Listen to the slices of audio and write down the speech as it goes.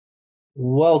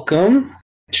Welcome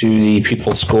to the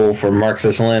People's School for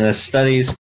Marxist-Leninist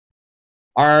Studies.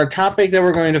 Our topic that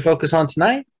we're going to focus on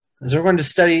tonight is we're going to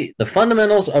study the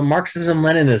fundamentals of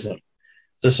Marxism-Leninism.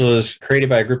 This was created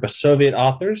by a group of Soviet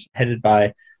authors headed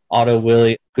by Otto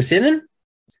Willy Gusenin.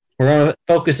 We're going to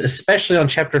focus especially on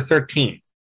Chapter 13,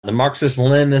 the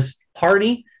Marxist-Leninist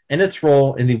Party and its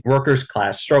role in the workers'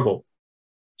 class struggle.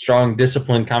 Strong,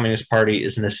 disciplined Communist Party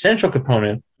is an essential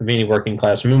component of any working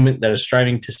class movement that is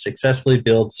striving to successfully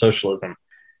build socialism.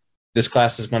 This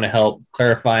class is going to help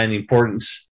clarify the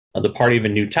importance of the party of a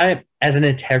new type as an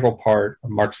integral part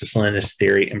of Marxist-Leninist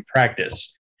theory and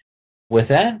practice. With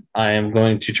that, I am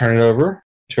going to turn it over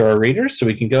to our readers so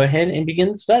we can go ahead and begin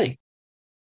the study.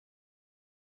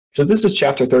 So this is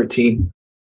Chapter 13,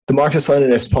 the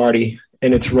Marxist-Leninist Party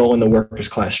and its role in the workers'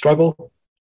 class struggle.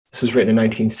 This was written in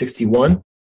 1961.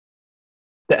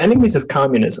 The enemies of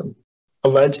communism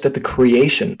allege that the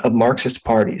creation of Marxist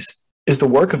parties is the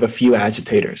work of a few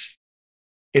agitators.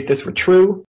 If this were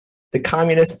true, the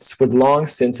communists would long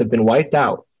since have been wiped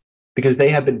out because they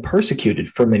have been persecuted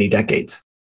for many decades.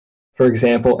 For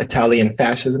example, Italian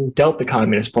fascism dealt the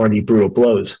Communist Party brutal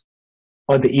blows.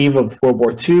 On the eve of World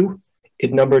War II,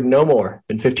 it numbered no more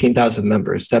than 15,000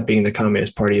 members, that being the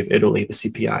Communist Party of Italy, the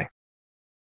CPI.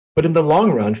 But in the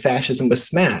long run, fascism was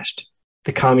smashed.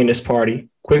 The Communist Party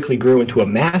quickly grew into a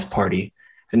mass party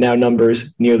and now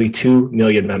numbers nearly 2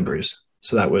 million members.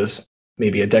 So that was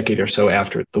maybe a decade or so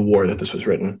after the war that this was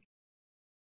written.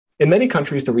 In many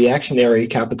countries, the reactionary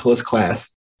capitalist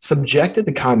class subjected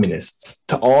the communists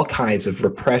to all kinds of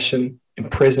repression,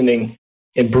 imprisoning,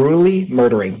 and brutally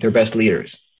murdering their best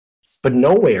leaders. But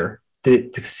nowhere did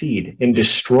it succeed in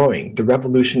destroying the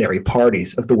revolutionary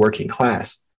parties of the working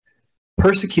class.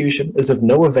 Persecution is of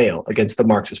no avail against the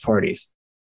Marxist parties.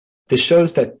 This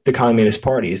shows that the communist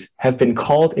parties have been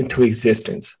called into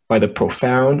existence by the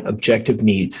profound objective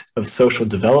needs of social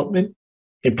development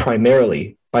and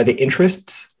primarily by the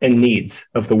interests and needs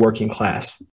of the working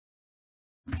class.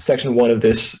 Section 1 of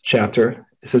this chapter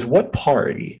says, what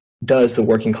party does the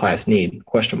working class need? ?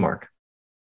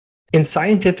 In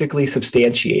scientifically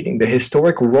substantiating the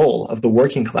historic role of the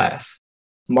working class,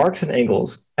 Marx and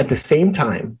Engels at the same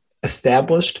time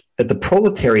established that the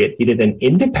proletariat needed an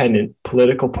independent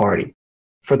political party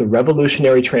for the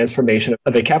revolutionary transformation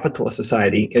of a capitalist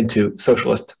society into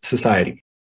socialist society.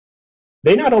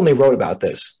 They not only wrote about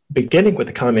this, beginning with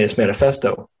the Communist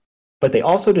Manifesto, but they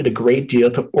also did a great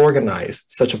deal to organize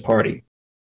such a party.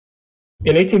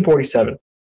 In 1847,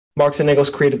 Marx and Engels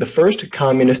created the first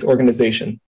communist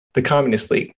organization, the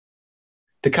Communist League.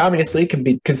 The Communist League can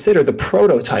be considered the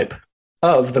prototype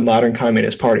of the modern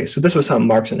Communist Party. So this was something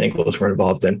Marx and Engels were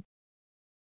involved in.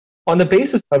 On the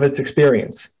basis of its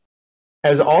experience,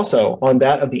 as also on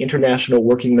that of the International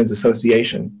Workingmen's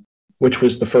Association, which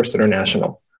was the first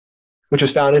international, which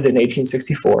was founded in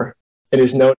 1864 and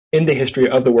is known in the history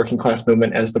of the working class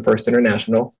movement as the First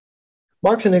International,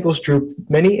 Marx and Engels drew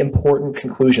many important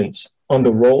conclusions on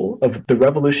the role of the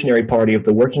revolutionary party of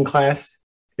the working class,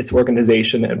 its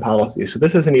organization and policy. So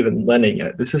this isn't even Lenin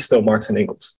yet. This is still Marx and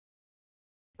Engels.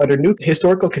 Under new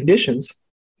historical conditions,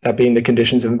 that being the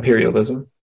conditions of imperialism,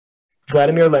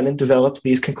 Vladimir Lenin developed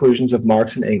these conclusions of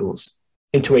Marx and Engels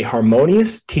into a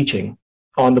harmonious teaching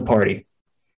on the party.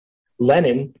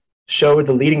 Lenin showed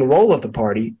the leading role of the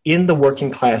party in the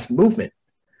working class movement.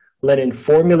 Lenin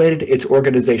formulated its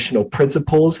organizational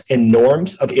principles and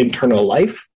norms of internal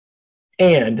life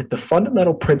and the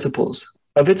fundamental principles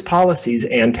of its policies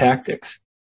and tactics.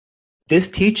 This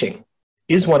teaching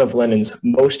is one of Lenin's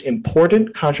most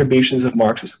important contributions of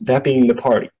Marxism, that being the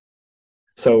party.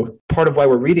 So part of why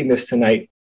we're reading this tonight,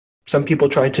 some people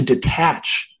try to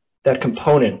detach that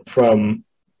component from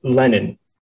Lenin,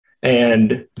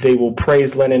 and they will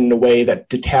praise Lenin in a way that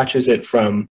detaches it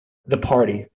from the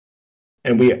party.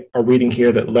 And we are reading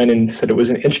here that Lenin said it was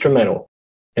an instrumental,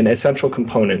 an essential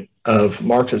component of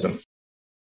Marxism.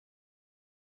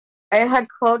 I had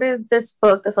quoted this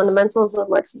book, The Fundamentals of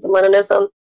Marxism-Leninism,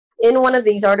 in one of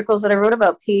these articles that I wrote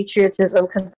about patriotism,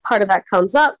 because part of that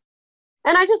comes up.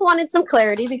 And I just wanted some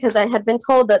clarity because I had been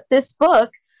told that this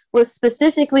book was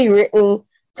specifically written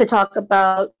to talk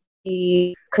about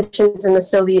the conditions in the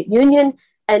Soviet Union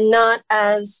and not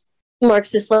as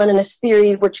Marxist-Leninist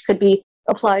theory, which could be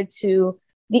applied to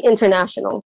the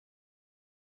international.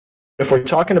 If we're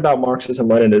talking about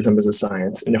Marxism-Leninism as a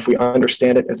science, and if we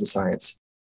understand it as a science,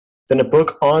 then a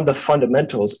book on the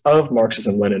fundamentals of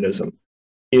Marxism-Leninism,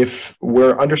 if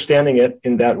we're understanding it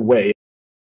in that way,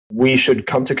 we should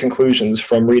come to conclusions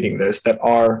from reading this that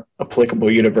are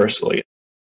applicable universally.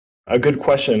 A good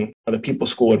question on the People's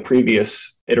School in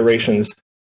previous iterations,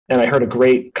 and I heard a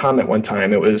great comment one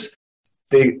time. It was,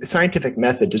 The scientific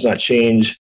method does not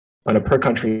change on a per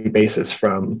country basis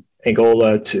from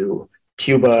Angola to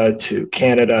Cuba to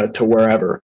Canada to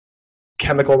wherever.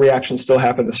 Chemical reactions still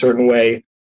happen a certain way.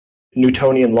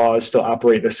 Newtonian laws still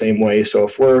operate the same way. So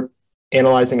if we're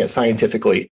analyzing it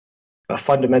scientifically, the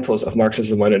fundamentals of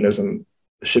Marxism-Leninism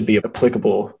should be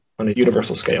applicable on a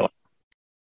universal scale.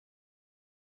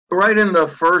 Right in the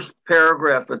first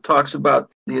paragraph, it talks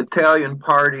about the Italian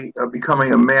party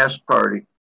becoming a mass party.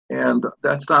 And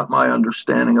that's not my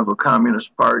understanding of a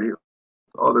communist party.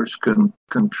 Others can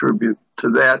contribute to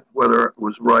that, whether it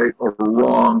was right or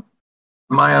wrong.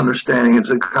 My understanding is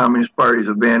that the Communist Party is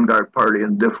a vanguard party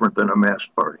and different than a mass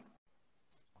party.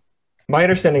 My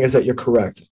understanding is that you're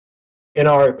correct. In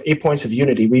our 8 points of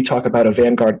unity, we talk about a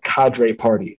vanguard cadre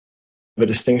party, a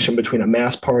distinction between a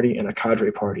mass party and a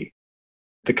cadre party.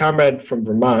 The comrade from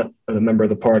Vermont, the member of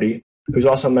the party, who's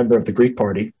also a member of the Greek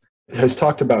party, has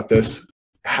talked about this,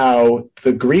 how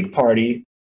the Greek party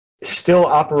still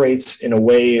operates in a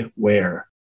way where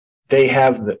they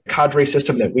have the cadre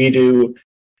system that we do.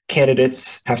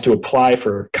 Candidates have to apply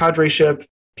for cadreship.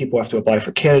 People have to apply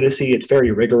for candidacy. It's very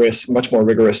rigorous, much more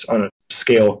rigorous on a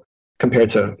scale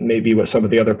compared to maybe what some of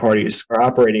the other parties are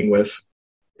operating with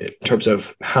in terms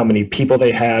of how many people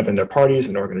they have in their parties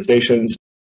and organizations.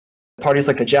 Parties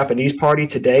like the Japanese party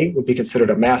today would be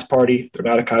considered a mass party. They're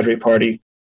not a cadre party.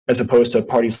 As opposed to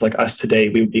parties like us today,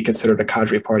 we would be considered a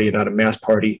cadre party and not a mass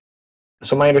party.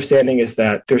 So my understanding is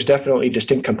that there's definitely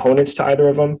distinct components to either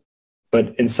of them,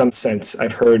 but in some sense,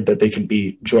 I've heard that they can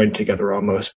be joined together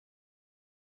almost.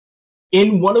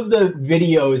 In one of the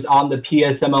videos on the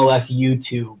PSMLS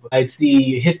YouTube, it's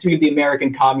the history of the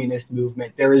American Communist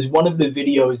Movement. There is one of the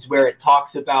videos where it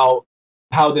talks about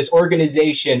how this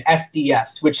organization, SDS,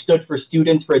 which stood for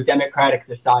Students for a Democratic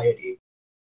Society,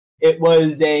 it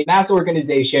was a mass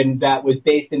organization that was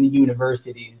based in the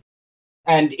universities.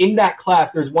 And in that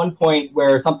class, there's one point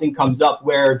where something comes up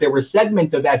where there were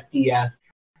segments of SDS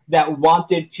that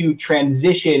wanted to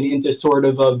transition into sort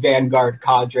of a vanguard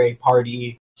cadre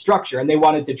party structure. And they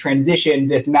wanted to transition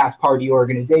this mass party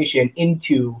organization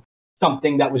into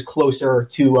something that was closer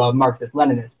to a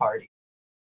Marxist-Leninist party.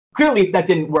 Clearly, that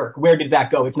didn't work. Where did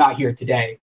that go? It's not here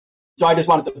today. So I just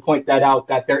wanted to point that out,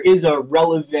 that there is a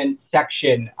relevant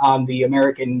section on the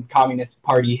American Communist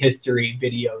Party history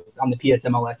videos on the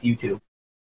PSMLS YouTube.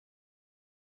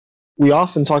 We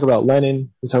often talk about Lenin,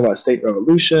 we talk about state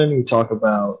revolution, we talk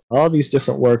about all these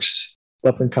different works,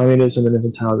 Left-wing communism and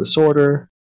infantile disorder,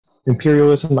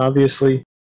 imperialism, obviously.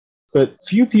 But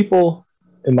few people,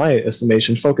 in my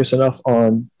estimation, focus enough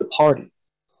on the party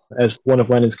as one of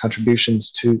Lenin's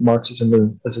contributions to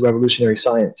Marxism as a revolutionary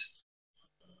science.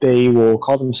 They will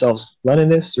call themselves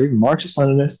Leninists or even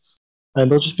Marxist-Leninists,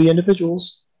 and they'll just be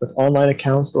individuals with online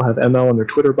accounts. They'll have ML in their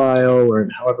Twitter bio or in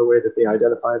however way that they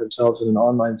identify themselves in an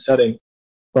online setting.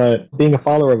 But being a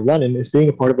follower of Lenin is being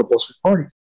a part of a Bolshevik party.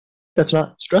 That's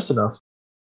not stressed enough.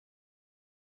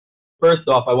 First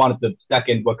off, I wanted to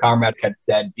second what Comrade had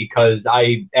said, because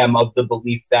I am of the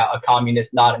belief that a communist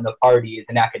not in the party is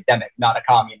an academic, not a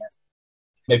communist.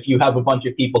 If you have a bunch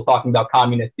of people talking about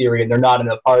communist theory and they're not in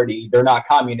a party, they're not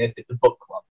communist, it's a book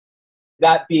club.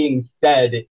 That being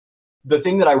said, the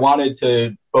thing that I wanted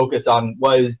to focus on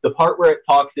was the part where it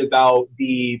talks about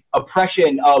the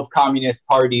oppression of communist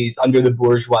parties under the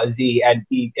bourgeoisie and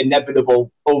the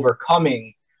inevitable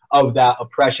overcoming of that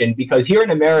oppression. Because here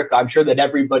in America, I'm sure that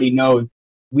everybody knows,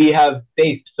 we have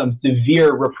faced some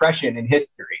severe repression in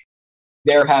history.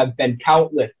 There have been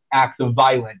countless acts of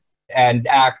violence and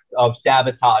acts of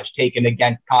sabotage taken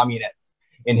against communists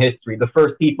in history. The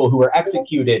first people who were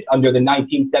executed under the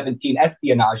 1917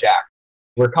 Espionage Act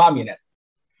were communists.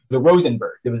 It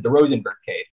was the Rosenberg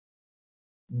case.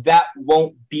 That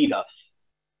won't beat us.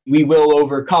 We will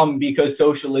overcome, because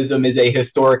socialism is a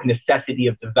historic necessity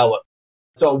of development.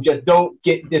 So just don't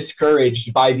get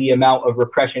discouraged by the amount of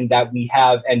repression that we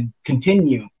have and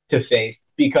continue to face,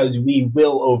 because we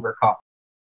will overcome.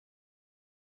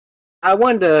 I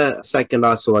wanted to second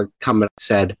also what comment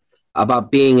said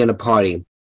about being in a party.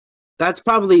 That's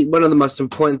probably one of the most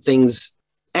important things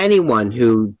anyone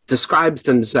who describes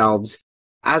themselves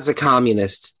as a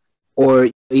communist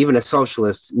or even a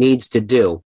socialist needs to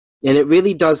do. And it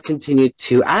really does continue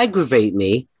to aggravate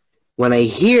me when I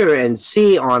hear and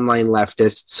see online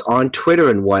leftists on Twitter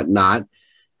and whatnot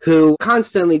who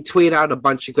constantly tweet out a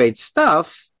bunch of great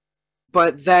stuff,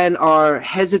 but then are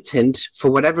hesitant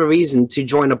for whatever reason to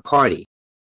join a party.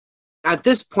 At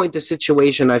this point, the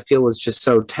situation I feel is just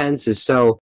so tense, is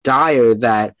so dire,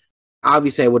 that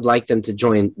obviously I would like them to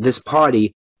join this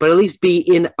party, but at least be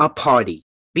in a party.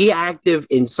 Be active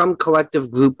in some collective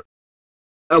group.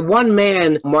 A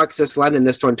one-man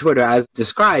Marxist-Leninist on Twitter, as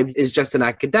described, is just an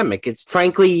academic. It's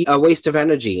frankly a waste of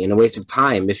energy and a waste of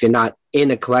time if you're not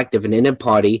in a collective and in a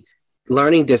party,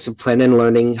 learning discipline and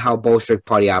learning how Bolshevik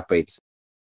party operates.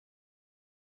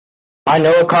 I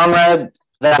know a comrade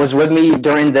that was with me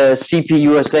during the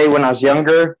CPUSA when I was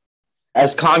younger.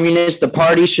 As communists, the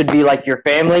party should be like your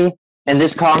family. And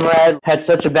this comrade had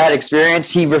such a bad experience,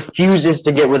 he refuses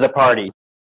to get with the party.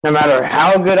 No matter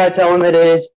how good I tell him it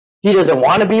is, he doesn't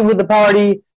want to be with the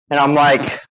party. And I'm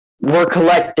like, we're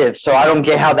collective, so I don't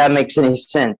get how that makes any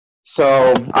sense.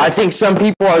 So I think some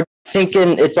people are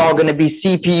thinking it's all going to be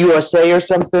CPUSA or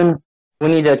something. We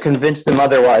need to convince them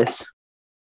otherwise.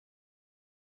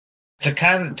 To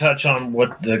kind of touch on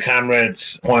what the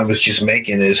comrade's point was just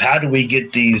making is, how do we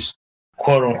get these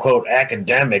quote-unquote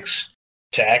academics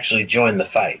to actually join the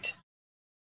fight?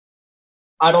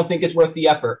 I don't think it's worth the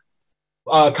effort.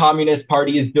 Communist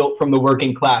Party is built from the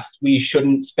working class. We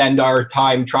shouldn't spend our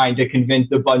time trying to convince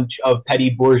a bunch of petty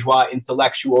bourgeois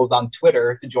intellectuals on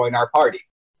Twitter to join our party.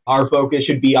 Our focus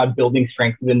should be on building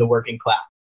strength within the working class.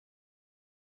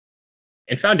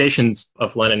 In Foundations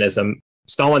of Leninism,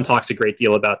 Stalin talks a great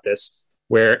deal about this,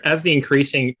 where as the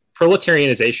increasing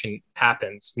proletarianization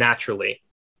happens naturally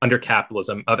under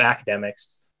capitalism of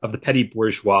academics, of the petty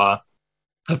bourgeois,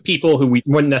 of people who we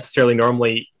wouldn't necessarily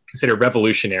normally consider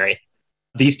revolutionary,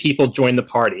 these people join the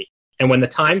party. And when the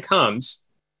time comes,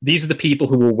 these are the people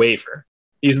who will waver.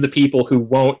 These are the people who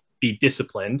won't be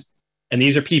disciplined. And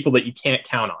these are people that you can't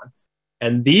count on.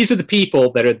 And these are the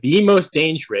people that are the most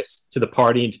dangerous to the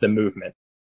party and to the movement.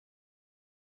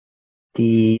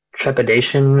 The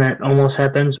trepidation that almost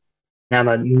happens. I'm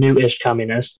a new-ish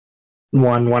communist,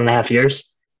 1.5 years.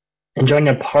 And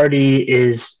joining a party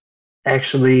is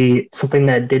actually something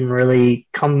that didn't really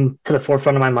come to the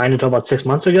forefront of my mind until about 6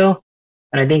 months ago.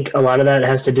 And I think a lot of that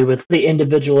has to do with the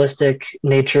individualistic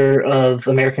nature of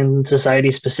American society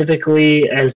specifically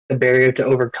as a barrier to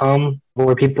overcome,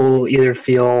 where people either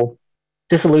feel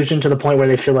disillusioned to the point where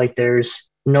they feel like there's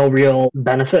no real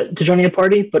benefit to joining a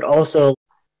party, but also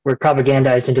we're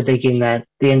propagandized into thinking that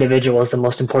the individual is the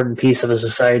most important piece of a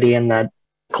society and that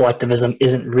collectivism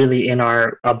isn't really in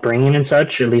our upbringing and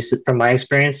such, at least from my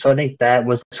experience. So I think that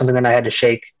was something that I had to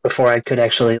shake before I could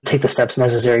actually take the steps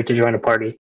necessary to join a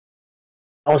party.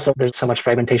 Also, there's so much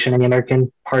fragmentation in the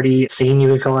American party scene, you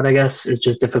could call it, I guess. It's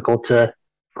just difficult to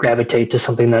gravitate to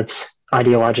something that's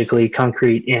ideologically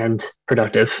concrete and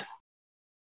productive.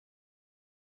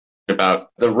 About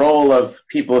the role of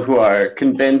people who are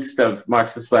convinced of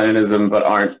Marxist-Leninism but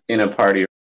aren't in a party.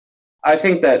 I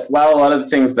think that while a lot of the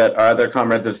things that our other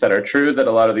comrades have said are true, that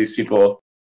a lot of these people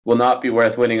will not be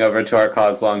worth winning over to our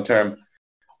cause long term,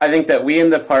 I think that we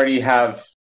in the party have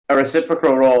a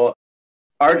reciprocal role.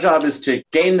 Our job is to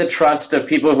gain the trust of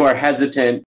people who are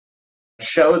hesitant,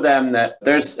 show them that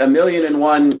there's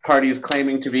 1,000,001 parties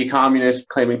claiming to be communist,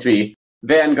 claiming to be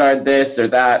vanguard this or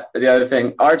that or the other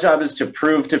thing. Our job is to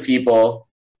prove to people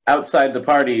outside the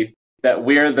party that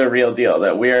we're the real deal,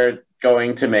 that we're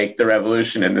going to make the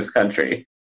revolution in this country.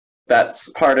 That's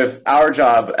part of our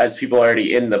job as people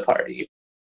already in the party.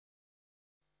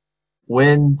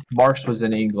 When Marx was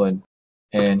in England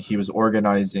and he was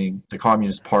organizing the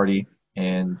Communist Party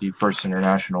and the First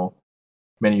International,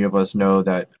 many of us know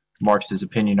that Marx's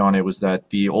opinion on it was that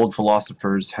the old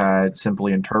philosophers had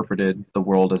simply interpreted the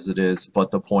world as it is,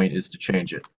 but the point is to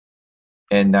change it.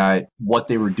 And that what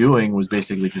they were doing was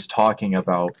basically just talking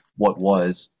about what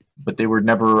was, but they were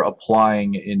never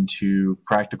applying into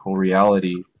practical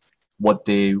reality what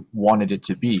they wanted it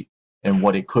to be and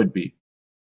what it could be.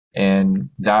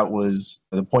 And that was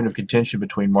the point of contention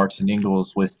between Marx and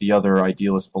Engels with the other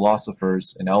idealist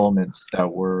philosophers and elements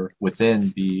that were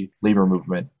within the labor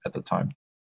movement at the time.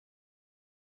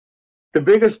 The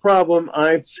biggest problem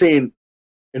I've seen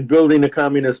in building a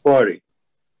communist party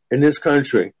in this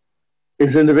country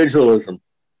is individualism.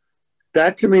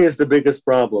 That to me is the biggest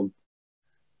problem.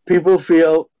 People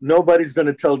feel nobody's going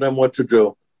to tell them what to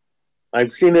do.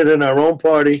 I've seen it in our own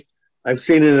party. I've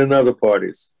seen it in other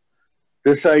parties.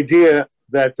 This idea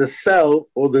that the cell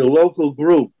or the local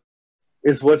group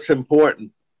is what's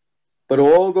important, but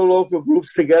all the local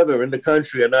groups together in the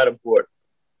country are not important.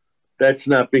 That's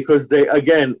not, because they,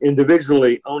 again,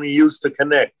 individually only used to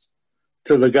connect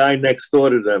to the guy next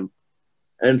door to them.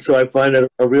 And so I find it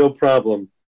a real problem.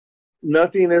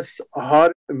 Nothing is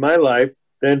hard in my life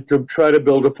than to try to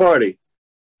build a party.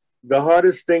 The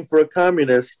hardest thing for a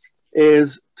communist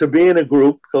is to be in a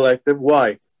group, collective.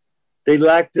 Why? They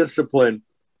lack discipline.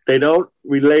 They don't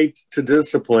relate to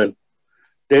discipline.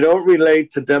 They don't relate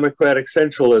to democratic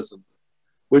centralism,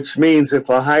 which means if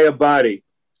a higher body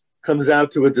comes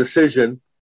out to a decision,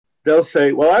 they'll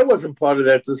say, well, I wasn't part of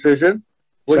that decision.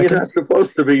 Well, you're not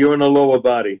supposed to be. You're in a lower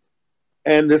body.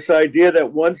 And this idea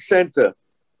that one center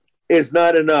is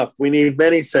not enough. We need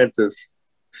many centers,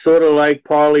 sort of like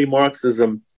parley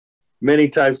Marxism, many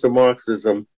types of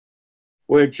Marxism.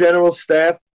 We're general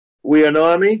staff. We're an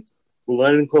army, who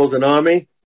Lenin calls an army.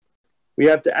 We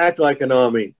have to act like an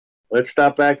army. Let's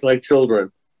stop acting like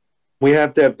children. We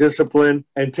have to have discipline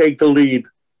and take the lead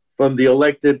from the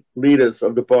elected leaders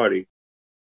of the party.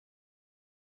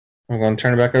 I'm going to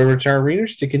turn it back over to our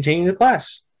readers to continue the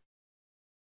class.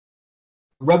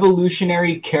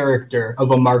 Revolutionary character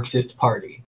of a Marxist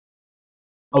party.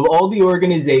 Of all the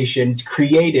organizations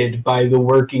created by the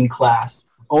working class,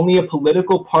 only a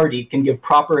political party can give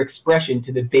proper expression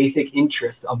to the basic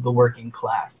interests of the working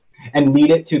class and lead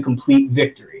it to complete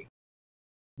victory.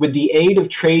 With the aid of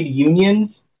trade unions,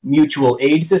 mutual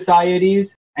aid societies,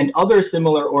 and other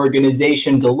similar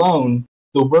organizations alone,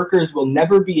 the workers will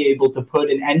never be able to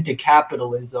put an end to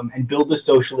capitalism and build a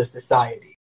socialist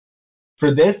society.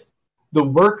 For this, the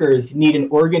workers need an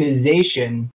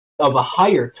organization of a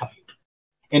higher type,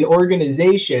 an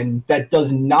organization that does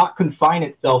not confine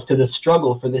itself to the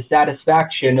struggle for the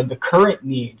satisfaction of the current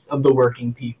needs of the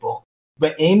working people,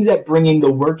 but aims at bringing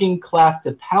the working class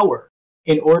to power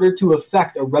in order to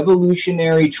effect a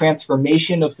revolutionary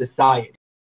transformation of society.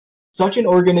 Such an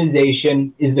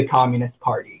organization is the Communist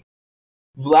Party.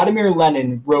 Vladimir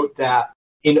Lenin wrote that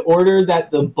in order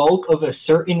that the bulk of a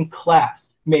certain class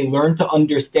may learn to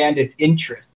understand its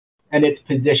interests and its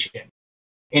position,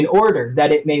 in order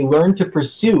that it may learn to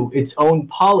pursue its own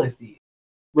policies,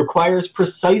 requires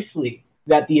precisely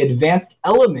that the advanced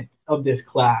elements of this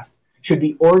class should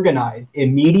be organized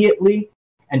immediately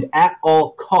and at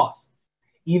all costs,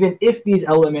 even if these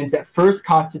elements at first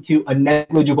constitute a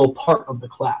negligible part of the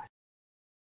class.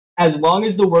 As long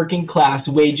as the working class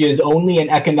wages only an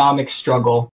economic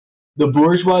struggle, the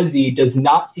bourgeoisie does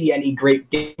not see any great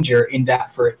danger in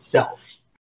that for itself.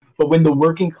 But when the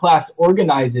working class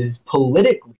organizes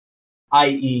politically,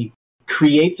 i.e.,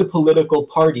 creates a political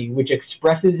party which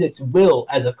expresses its will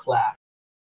as a class,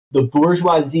 the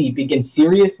bourgeoisie begins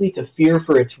seriously to fear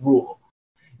for its rule.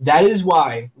 That is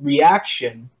why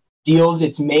reaction deals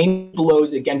its main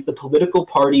blows against the political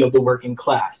party of the working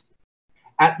class.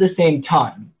 At the same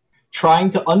time,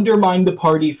 trying to undermine the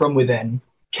party from within,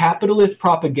 capitalist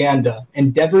propaganda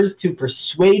endeavors to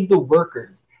persuade the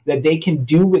workers that they can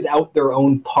do without their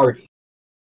own party.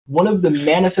 One of the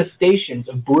manifestations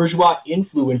of bourgeois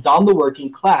influence on the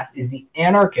working class is the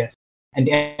anarchist and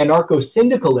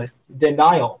anarcho-syndicalist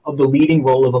denial of the leading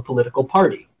role of a political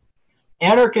party.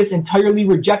 Anarchists entirely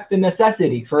reject the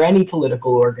necessity for any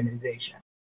political organization.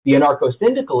 The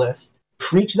anarcho-syndicalists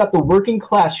preach that the working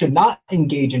class should not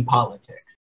engage in politics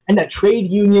and that trade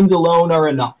unions alone are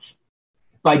enough.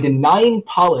 By denying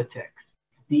politics,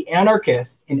 the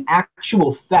anarchists, in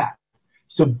actual fact,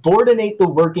 subordinate the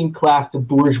working class to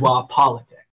bourgeois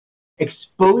politics,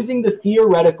 exposing the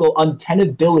theoretical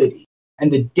untenability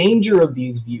and the danger of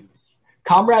these views.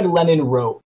 Comrade Lenin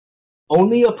wrote,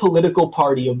 "Only a political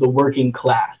party of the working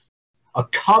class, a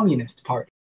communist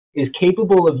party, is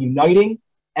capable of uniting,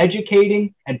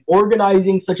 educating, and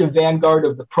organizing such a vanguard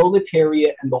of the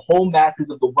proletariat and the whole masses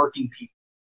of the working people.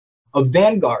 A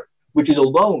vanguard which is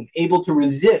alone able to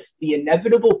resist the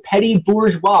inevitable petty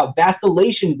bourgeois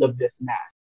vacillations of this mass,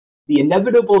 the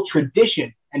inevitable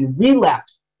tradition and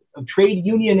relapse of trade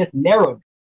unionist narrowness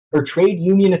or trade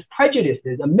unionist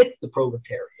prejudices amidst the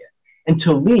proletariat, and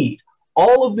to lead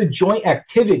all of the joint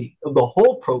activities of the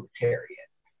whole proletariat,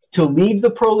 to lead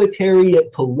the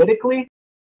proletariat politically,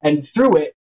 and through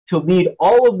it, to lead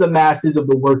all of the masses of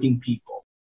the working people.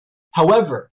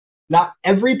 However, not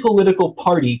every political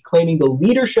party claiming the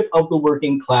leadership of the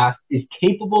working class is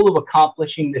capable of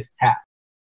accomplishing this task.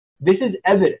 This is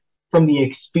evident from the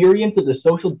experience of the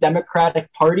social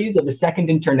democratic parties of the Second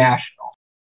International.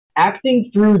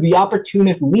 Acting through the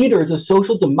opportunist leaders of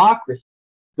social democracy,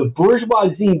 the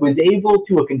bourgeoisie was able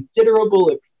to a considerable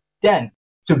extent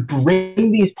to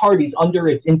bring these parties under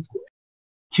its influence,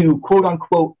 to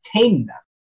quote-unquote tame them,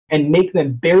 and make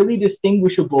them barely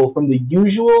distinguishable from the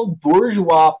usual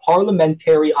bourgeois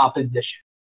parliamentary opposition.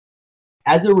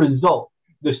 As a result,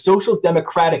 the Social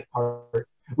Democratic Party,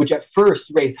 which at first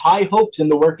raised high hopes in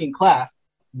the working class,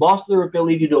 lost their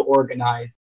ability to organize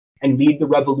and lead the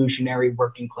revolutionary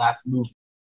working class movement.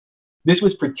 This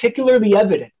was particularly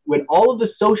evident when all of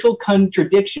the social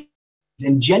contradictions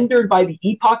engendered by the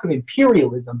epoch of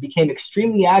imperialism became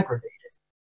extremely aggravated.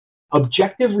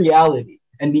 Objective reality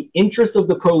and the interests of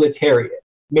the proletariat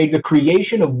made the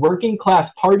creation of working class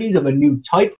parties of a new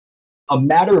type a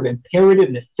matter of imperative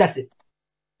necessity.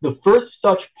 The first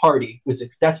such party was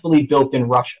successfully built in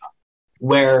Russia,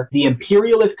 where the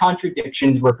imperialist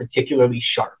contradictions were particularly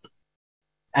sharp.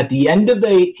 At the end of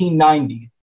the 1890s,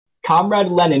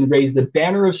 Comrade Lenin raised the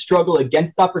banner of struggle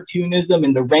against opportunism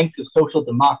in the ranks of social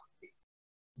democracy.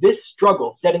 This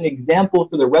struggle set an example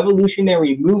for the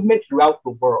revolutionary movement throughout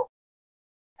the world.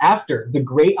 After the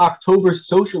Great October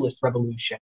Socialist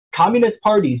Revolution, communist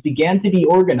parties began to be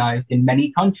organized in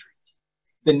many countries.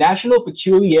 The national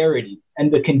peculiarities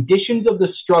and the conditions of the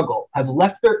struggle have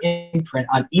left their imprint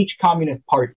on each communist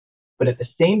party, but at the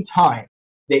same time,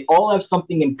 they all have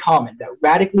something in common that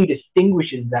radically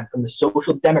distinguishes them from the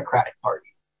Social Democratic Party.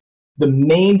 The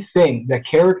main thing that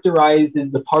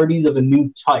characterizes the parties of a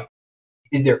new type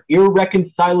is their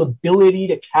irreconcilability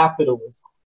to capitalism.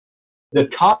 The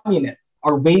communists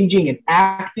are waging an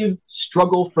active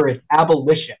struggle for its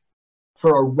abolition,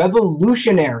 for a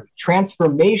revolutionary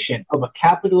transformation of a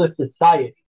capitalist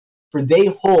society, for they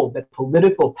hold that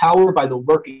political power by the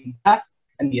working class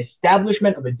and the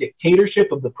establishment of a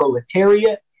dictatorship of the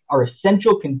proletariat are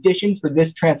essential conditions for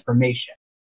this transformation.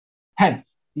 Hence,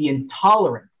 the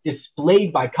intolerance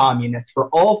displayed by communists for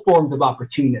all forms of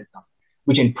opportunism,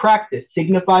 which in practice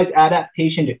signifies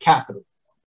adaptation to capitalism.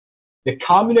 The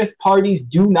communist parties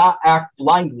do not act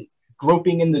blindly,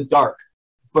 groping in the dark,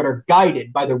 but are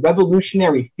guided by the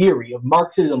revolutionary theory of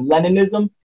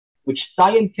Marxism-Leninism, which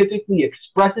scientifically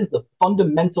expresses the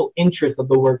fundamental interests of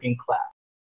the working class.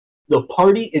 The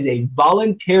party is a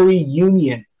voluntary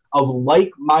union of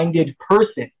like-minded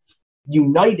persons,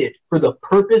 united for the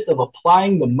purpose of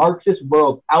applying the Marxist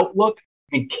world outlook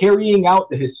and carrying out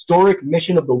the historic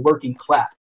mission of the working class.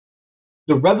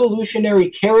 The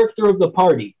revolutionary character of the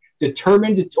party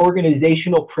determines its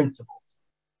organizational principles,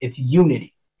 its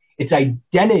unity, its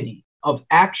identity of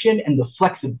action, and the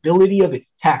flexibility of its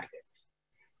tactics.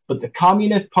 But the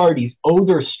communist parties owe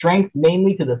their strength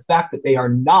mainly to the fact that they are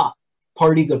not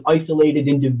parties of isolated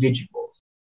individuals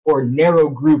or narrow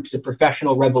groups of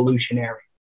professional revolutionaries,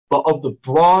 but of the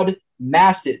broad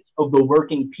masses of the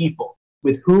working people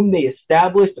with whom they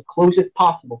establish the closest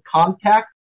possible contact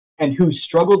and whose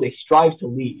struggle they strive to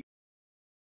lead.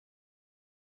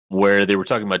 Where they were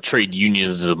talking about trade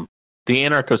unionism, the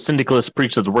anarcho-syndicalists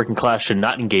preach that the working class should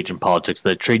not engage in politics,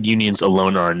 that trade unions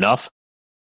alone are enough.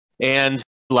 And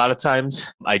a lot of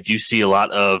times, I do see a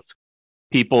lot of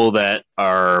people that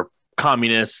are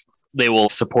communists. They will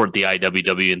support the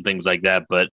IWW and things like that.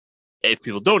 But if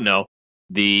people don't know,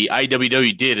 the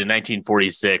IWW did in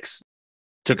 1946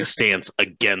 took a stance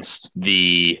against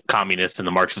the communists and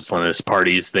the Marxist-Leninist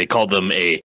parties. They called them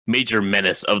a major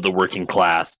menace of the working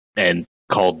class and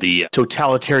called the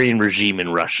totalitarian regime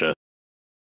in Russia.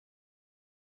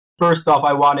 First off,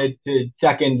 I wanted to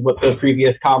second what the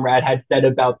previous comrade had said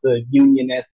about the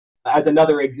unionists. As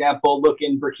another example, look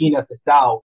in Burkina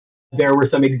Faso. There were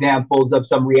some examples of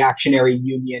some reactionary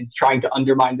unions trying to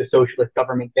undermine the socialist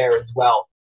government there as well.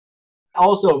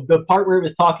 Also, the part where it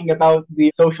was talking about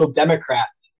the Social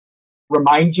Democrats,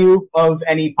 remind you of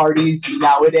any parties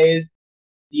nowadays?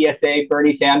 DSA,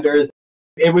 Bernie Sanders.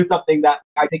 It was something that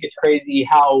I think it's crazy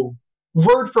how,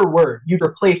 word for word, you'd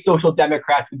replace Social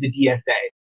Democrats with the DSA,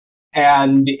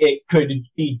 and it could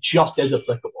be just as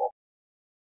applicable.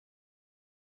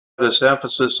 This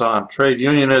emphasis on trade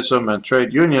unionism and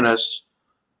trade unionists,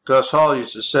 Gus Hall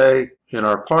used to say, in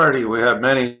our party, we have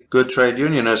many good trade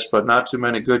unionists, but not too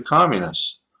many good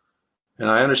communists. And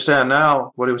I understand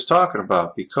now what he was talking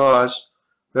about, because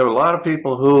we have a lot of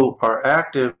people who are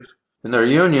active in their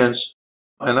unions,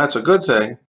 and that's a good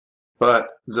thing, but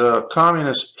the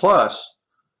communist plus,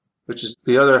 which is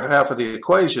the other half of the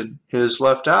equation, is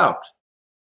left out.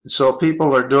 And so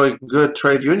people are doing good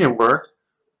trade union work,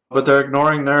 but they're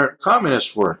ignoring their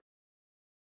communist work.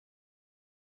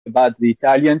 About the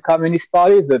Italian Communist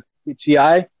Party, the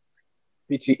PCE.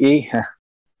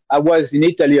 I was in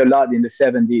Italy a lot in the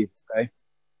 70s, okay?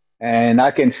 And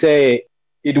I can say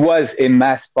it was a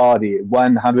mass party,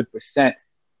 100%.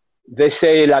 They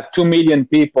say like 2 million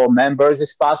people, members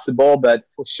is possible, but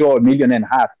for sure, 1.5 million.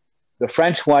 The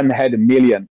French one had 1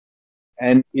 million.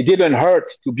 And it didn't hurt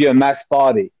to be a mass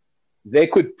party. They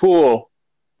could pull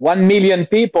 1 million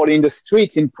people in the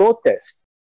streets in protest.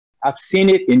 I've seen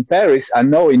it in Paris. I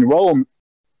know in Rome,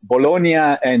 Bologna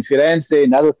and Firenze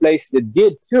and other places that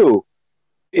did too.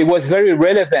 It was very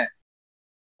relevant.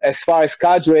 As far as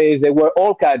cadres, they were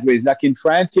all cadres. Like in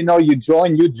France, you know, you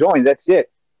join, that's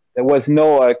it. There was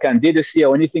no candidacy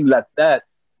or anything like that.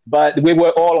 But we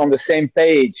were all on the same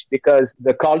page because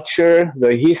the culture,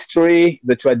 the history,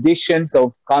 the traditions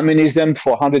of communism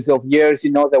for hundreds of years, you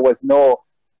know, there was no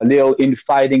little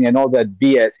infighting and all that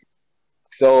BS.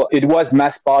 So it was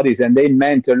mass parties, and they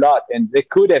meant a lot, and they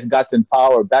could have gotten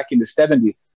power back in the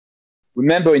 70s.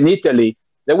 Remember, in Italy,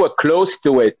 they were close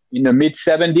to it in the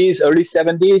mid-70s, early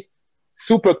 70s,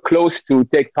 super close to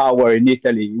take power in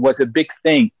Italy. It was a big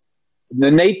thing. The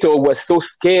NATO was so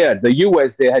scared. The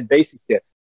US, they had bases there.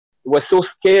 It was so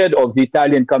scared of the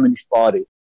Italian Communist Party.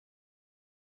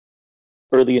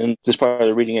 Early in this part of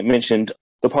the reading, it mentioned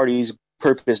the party's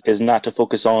purpose is not to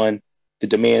focus on the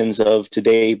demands of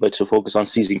today, but to focus on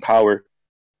seizing power,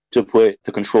 to put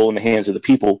the control in the hands of the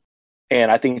people. And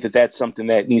I think that that's something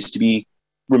that needs to be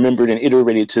remembered and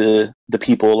iterated to the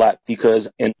people a lot, because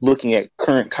in looking at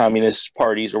current communist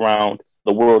parties around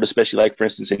the world, especially like, for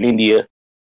instance, in India,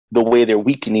 the way they're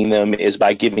weakening them is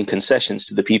by giving concessions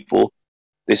to the people.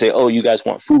 They say, oh, you guys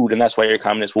want food, and that's why you're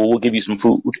communists. Well, we'll give you some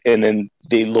food. And then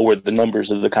they lower the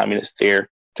numbers of the communists there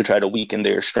to try to weaken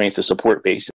their strength of support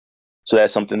base. So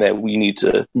that's something that we need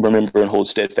to remember and hold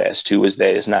steadfast to, is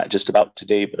that it's not just about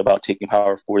today, but about taking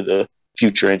power for the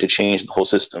future and to change the whole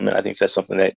system. And I think that's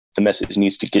something that the message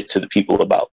needs to get to the people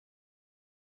about.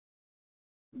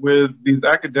 With these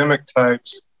academic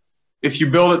types, if you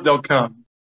build it, they'll come.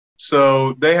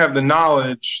 So they have the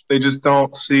knowledge, they just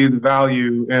don't see the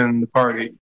value in the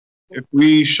party. If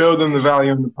we show them the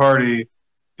value in the party,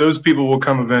 those people will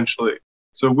come eventually.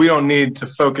 So we don't need to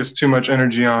focus too much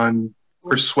energy on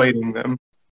persuading them.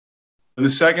 The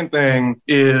second thing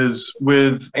is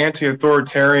with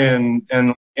anti-authoritarian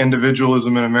and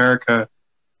individualism in America,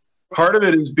 part of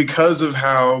it is because of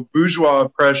how bourgeois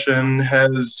oppression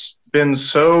has been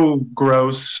so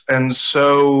gross and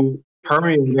so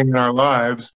permeating in our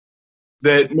lives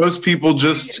that most people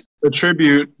just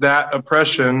attribute that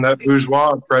oppression, that bourgeois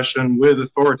oppression, with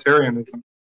authoritarianism.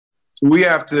 So we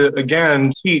have to,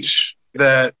 again, teach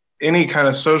that any kind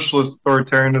of socialist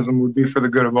authoritarianism would be for the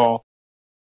good of all.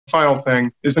 Final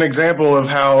thing is an example of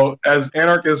how, as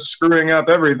anarchists screwing up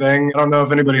everything, I don't know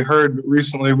if anybody heard, but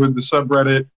recently with the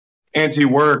subreddit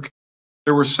anti-work,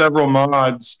 there were several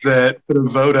mods that put a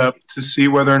vote up to see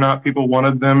whether or not people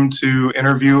wanted them to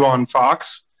interview on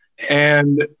Fox.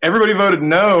 And everybody voted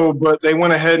no, but they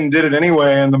went ahead and did it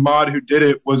anyway, and the mod who did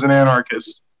it was an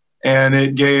anarchist. And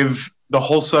it gave the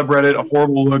whole subreddit a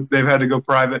horrible look. They've had to go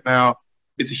private now.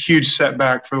 It's a huge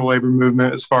setback for the labor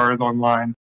movement as far as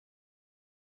online.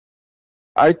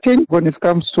 I think when it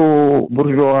comes to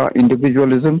bourgeois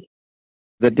individualism,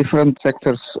 the different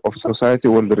sectors of society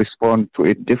will respond to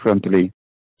it differently.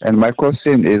 And my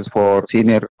question is for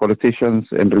senior politicians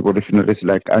and revolutionaries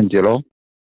like Angelo.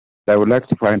 I would like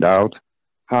to find out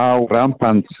how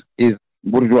rampant is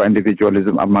bourgeois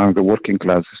individualism among the working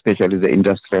class, especially the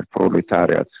industrial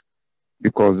proletariat,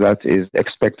 because that is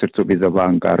expected to be the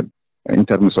vanguard in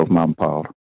terms of manpower.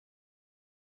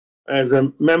 As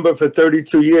a member for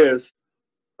 32 years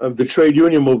of the trade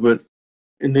union movement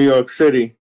in New York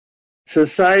City,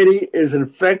 society is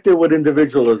infected with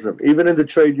individualism, even in the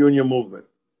trade union movement.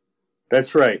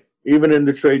 That's right, even in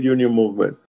the trade union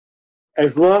movement.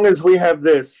 As long as we have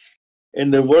this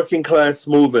in the working class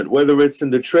movement, whether it's in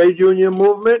the trade union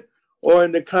movement or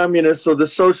in the communist or the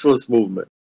socialist movement,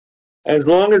 as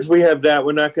long as we have that,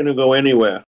 we're not going to go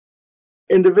anywhere.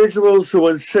 Individuals who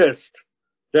insist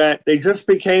that they just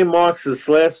became Marxists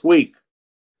last week,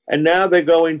 and now they're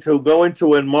going to go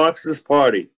into a Marxist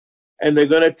party, and they're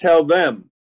going to tell them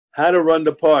how to run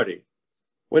the party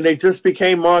when they just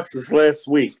became Marxists last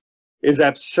week, is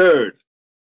absurd.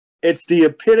 It's the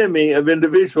epitome of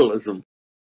individualism.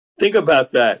 Think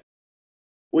about that.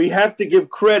 We have to give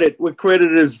credit where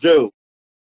credit is due.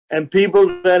 And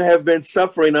people that have been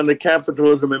suffering under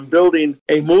capitalism and building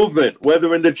a movement,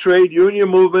 whether in the trade union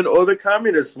movement or the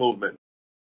communist movement,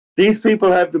 these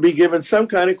people have to be given some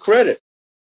kind of credit.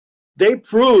 They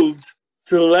proved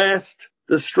to last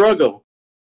the struggle.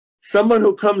 Someone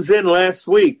who comes in last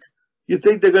week, you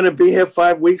think they're going to be here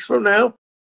 5 weeks from now,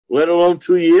 let alone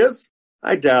 2 years?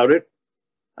 I doubt it.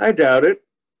 I doubt it.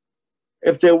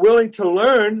 If they're willing to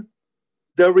learn,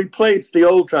 they'll replace the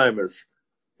old-timers.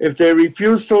 If they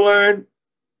refuse to learn,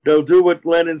 they'll do what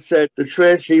Lenin said, the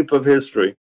trash heap of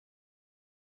history.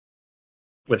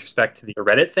 With respect to the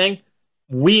Reddit thing,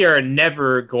 we are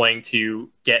never going to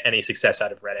get any success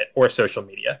out of Reddit or social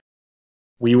media.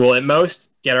 We will at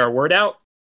most get our word out,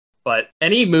 but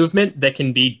any movement that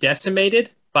can be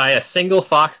decimated by a single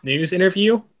Fox News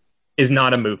interview is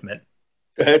not a movement.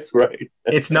 That's right.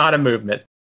 It's not a movement.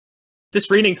 This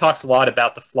reading talks a lot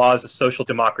about the flaws of social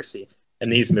democracy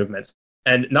and these movements.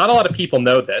 And not a lot of people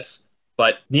know this,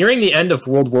 but nearing the end of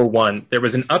World War I, there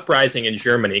was an uprising in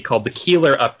Germany called the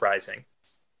Kieler Uprising.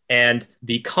 And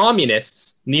the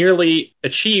communists nearly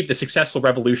achieved a successful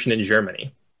revolution in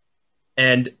Germany.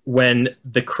 And when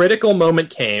the critical moment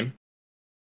came,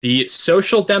 the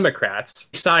Social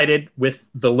Democrats sided with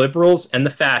the liberals and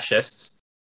the fascists.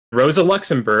 Rosa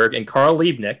Luxemburg and Karl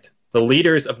Liebknecht, the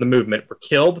leaders of the movement, were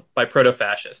killed by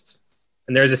proto-fascists.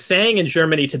 And there's a saying in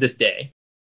Germany to this day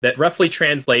that roughly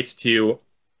translates to,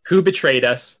 "Who betrayed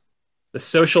us? The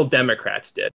Social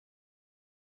Democrats did."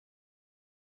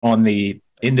 On the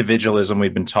individualism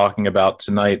we've been talking about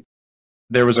tonight,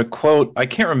 there was a quote, I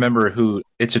can't remember who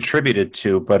it's attributed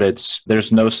to, but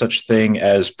there's no such thing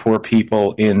as poor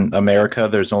people in America.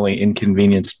 There's only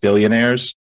inconvenienced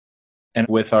billionaires. And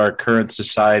with our current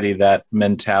society, that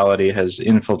mentality has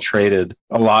infiltrated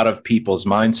a lot of people's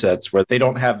mindsets where they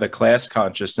don't have the class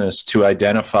consciousness to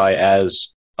identify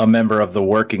as a member of the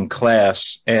working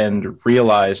class and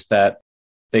realize that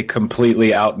they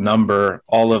completely outnumber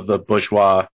all of the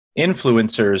bourgeois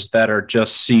influencers that are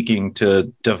just seeking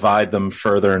to divide them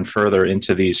further and further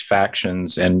into these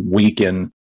factions and weaken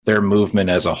their movement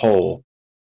as a whole.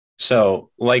 So,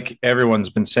 like everyone's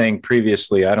been saying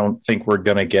previously, I don't think we're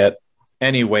going to get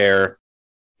anywhere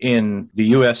in the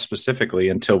US specifically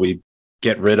until we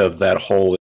get rid of that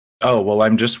whole, oh, well,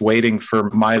 I'm just waiting for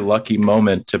my lucky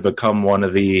moment to become one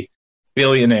of the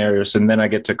billionaires and then I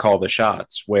get to call the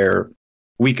shots, where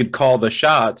we could call the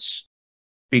shots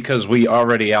because we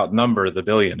already outnumber the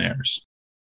billionaires.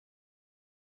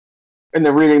 In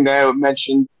the reading that I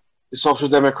mentioned, the social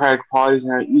democratic parties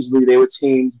and how easily they were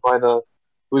tamed by the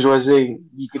bourgeoisie.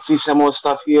 You can see similar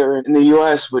stuff here in the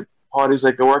U.S. with parties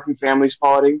like the Working Families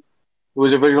Party, who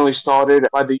was originally started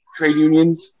by the trade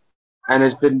unions and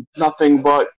has been nothing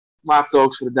but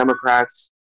lapdogs for the Democrats.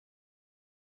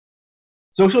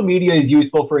 Social media is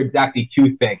useful for exactly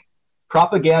two things: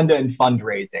 propaganda and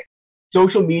fundraising.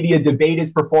 Social media debate is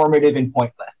performative and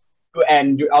pointless.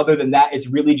 And other than that, it's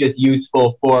really just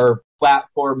useful for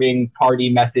platforming,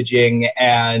 party messaging,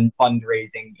 and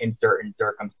fundraising in certain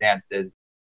circumstances.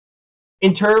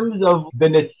 In terms of the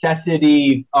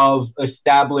necessity of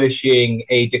establishing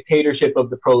a dictatorship of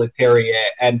the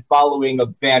proletariat and following a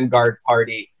vanguard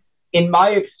party, in my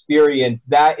experience,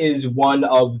 that is one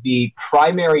of the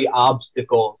primary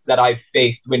obstacles that I've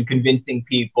faced when convincing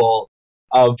people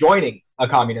of joining a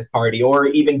communist party or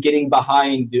even getting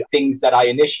behind things that I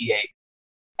initiate.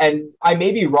 And I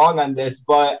may be wrong on this,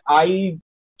 but I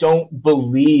don't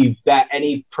believe that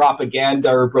any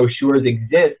propaganda or brochures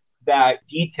exist that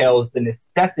details the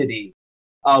necessity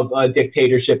of a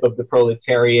dictatorship of the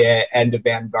proletariat and a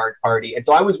vanguard party. And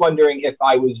so I was wondering if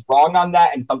I was wrong on that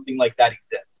and something like that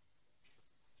exists.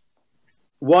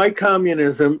 Why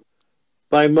Communism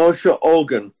by Moshe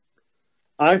Olgan.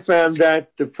 I found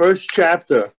that the first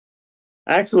chapter,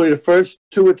 actually the first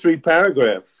 2 or 3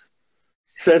 paragraphs,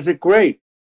 says it great.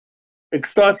 It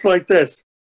starts like this.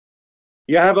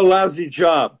 You have a lousy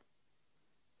job.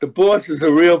 The boss is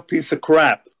a real piece of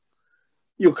crap.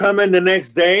 You come in the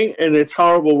next day and it's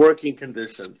horrible working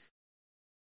conditions.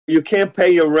 You can't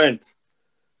pay your rent.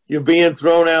 You're being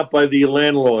thrown out by the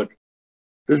landlord.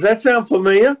 Does that sound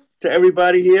familiar to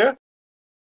everybody here?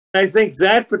 I think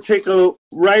that particular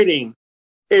writing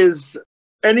is,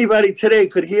 anybody today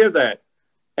could hear that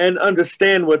and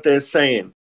understand what they're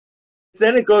saying.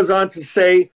 Then it goes on to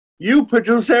say, you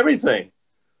produce everything.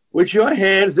 With your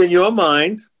hands and your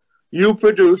mind, you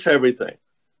produce everything.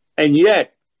 And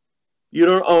yet, you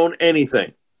don't own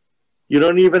anything. You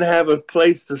don't even have a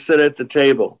place to sit at the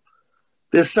table.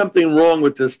 There's something wrong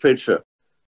with this picture.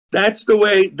 That's the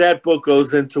way that book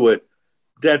goes into it,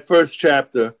 that first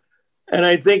chapter. And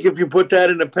I think if you put that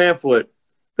in a pamphlet,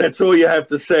 that's all you have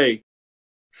to say.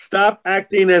 Stop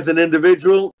acting as an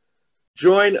individual.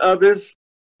 Join others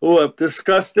who are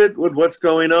disgusted with what's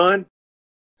going on,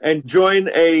 and join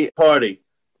a party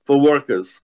for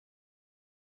workers.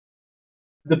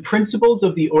 The principles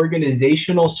of the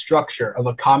organizational structure of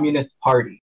a communist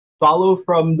party follow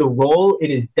from the role it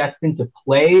is destined to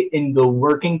play in the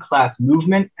working class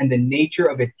movement and the nature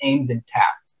of its aims and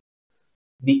tasks.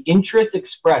 The interests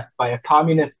expressed by a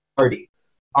communist party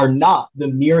are not the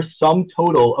mere sum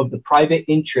total of the private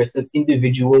interests of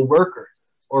individual workers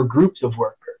or groups of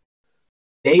workers.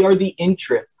 They are the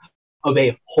interests of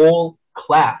a whole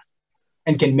class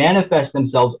and can manifest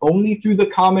themselves only through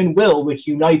the common will which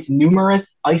unites numerous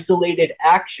isolated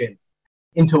actions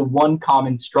into one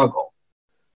common struggle.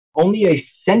 Only a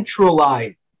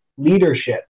centralized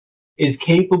leadership is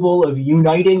capable of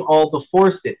uniting all the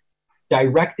forces,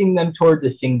 directing them towards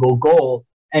a single goal,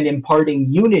 and imparting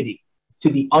unity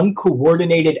to the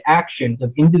uncoordinated actions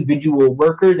of individual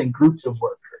workers and groups of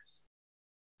workers.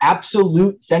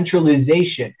 Absolute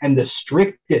centralization and the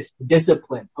strictest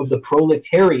discipline of the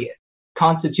proletariat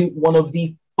constitute one of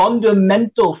the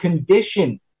fundamental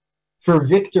conditions for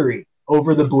victory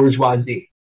over the bourgeoisie.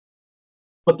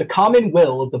 But the common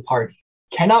will of the party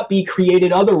cannot be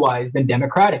created otherwise than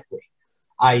democratically,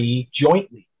 i.e.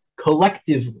 jointly,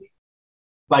 collectively,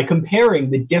 by comparing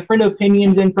the different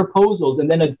opinions and proposals and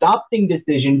then adopting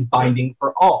decisions binding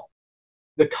for all.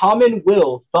 The common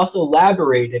will, thus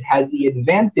elaborated, has the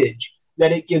advantage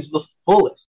that it gives the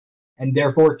fullest, and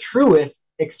therefore truest,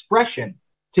 expression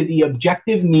to the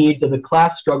objective needs of the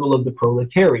class struggle of the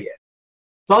proletariat.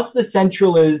 Thus, the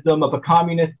centralism of a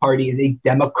communist party is a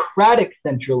democratic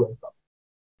centralism.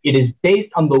 It is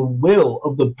based on the will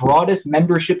of the broadest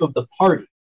membership of the party.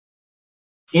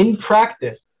 In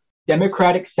practice,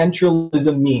 democratic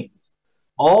centralism means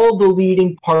all the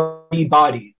leading party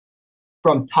bodies,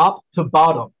 from top to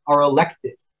bottom, are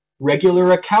elected.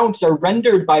 Regular accounts are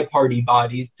rendered by party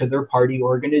bodies to their party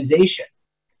organization.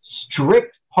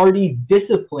 Strict party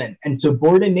discipline and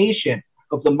subordination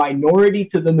of the minority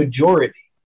to the majority.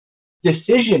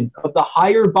 Decisions of the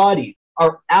higher bodies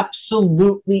are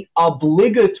absolutely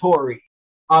obligatory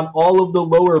on all of the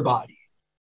lower bodies.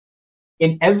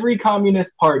 In every communist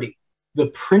party,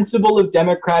 the principle of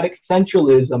democratic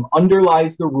centralism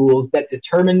underlies the rules that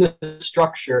determine the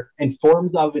structure and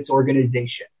forms of its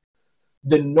organization,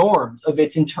 the norms of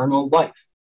its internal life,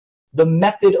 the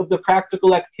method of the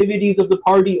practical activities of the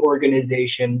party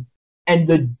organization, and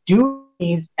the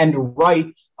duties and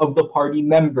rights of the party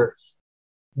members.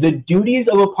 The duties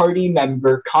of a party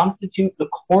member constitute the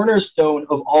cornerstone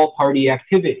of all party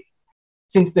activity.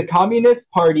 Since the Communist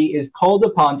Party is called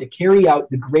upon to carry out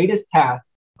the greatest task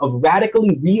of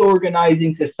radically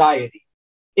reorganizing society,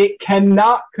 it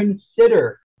cannot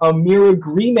consider a mere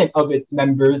agreement of its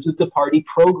members with the party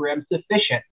program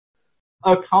sufficient.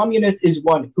 A communist is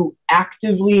one who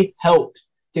actively helps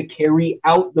to carry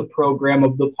out the program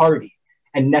of the party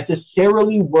and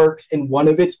necessarily works in one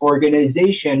of its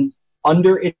organizations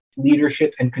under its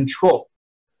leadership and control.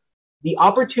 The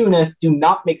opportunists do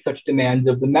not make such demands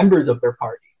of the members of their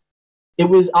party. It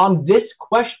was on this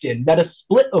question that a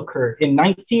split occurred in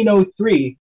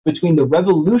 1903 between the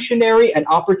revolutionary and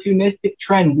opportunistic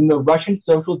trends in the Russian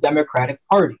Social Democratic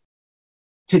Party.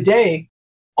 Today,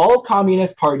 all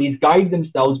communist parties guide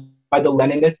themselves by the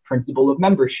Leninist principle of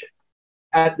membership.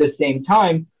 At the same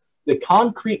time, the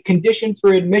concrete conditions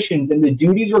for admissions and the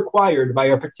duties required by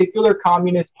a particular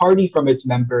communist party from its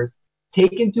members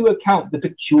take into account the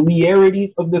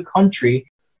peculiarities of the country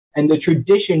and the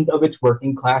traditions of its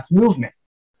working class movement.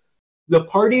 The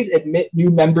parties admit new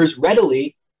members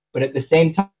readily, but at the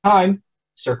same time,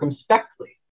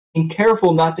 circumspectly, and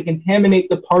careful not to contaminate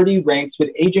the party ranks with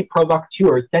agent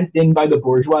provocateurs sent in by the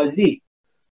bourgeoisie,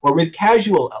 or with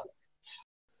casual elements.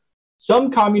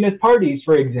 Some communist parties,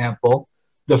 for example,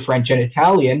 the French and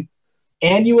Italian,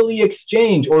 annually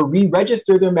exchange or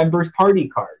re-register their members' party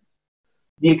cards.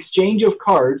 The exchange of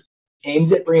cards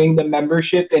aims at bringing the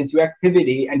membership into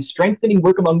activity and strengthening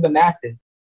work among the masses,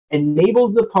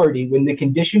 enables the party, when the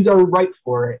conditions are right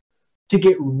for it, to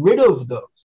get rid of those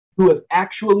who have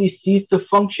actually ceased to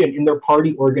function in their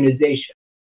party organization.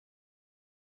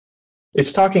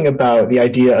 It's talking about the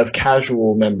idea of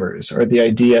casual members, or the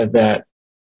idea that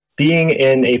being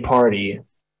in a party,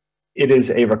 it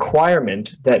is a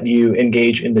requirement that you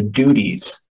engage in the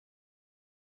duties.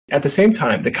 At the same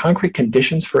time, the concrete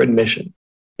conditions for admission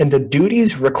and the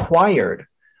duties required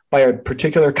by a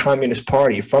particular communist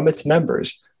party from its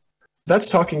members, that's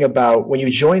talking about when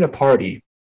you join a party,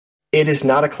 it is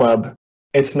not a club.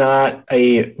 It's not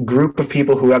a group of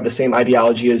people who have the same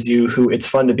ideology as you, who it's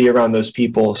fun to be around those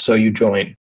people, so you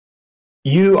join.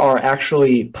 You are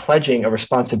actually pledging a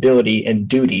responsibility and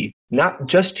duty, not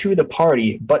just to the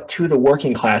party, but to the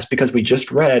working class, because we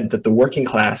just read that the working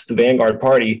class, the vanguard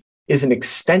party, is an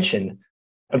extension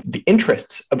of the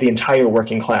interests of the entire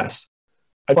working class.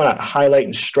 I want to highlight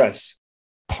and stress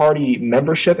party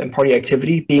membership and party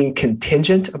activity being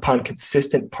contingent upon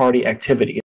consistent party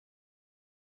activity.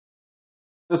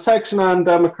 The section on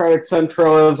democratic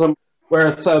centralism, where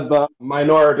it said the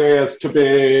minority is to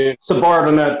be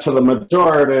subordinate to the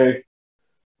majority,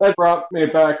 that brought me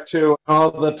back to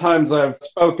all the times I've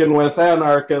spoken with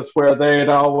anarchists where they'd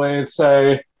always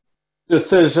say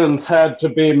decisions had to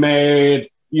be made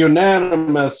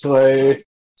unanimously.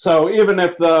 So even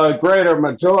if the greater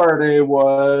majority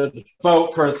would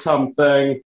vote for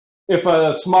something, if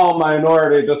a small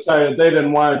minority decided they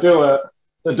didn't want to do it,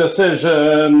 the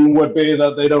decision would be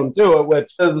that they don't do it,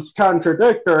 which is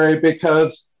contradictory,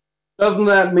 because doesn't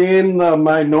that mean the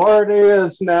minority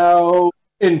is now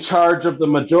in charge of the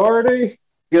majority?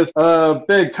 It's a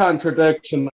big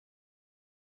contradiction.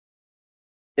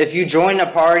 If you join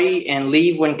a party and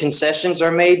leave when concessions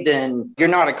are made, then you're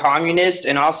not a communist.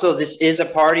 And also, this is a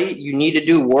party. You need to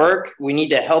do work. We need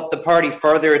to help the party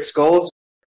further its goals.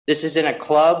 This isn't a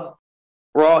club.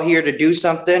 We're all here to do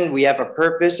something. We have a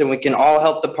purpose, and we can all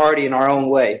help the party in our own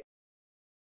way.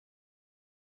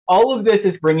 All of this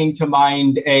is bringing to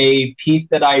mind a piece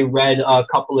that I read a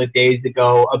couple of days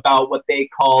ago about what they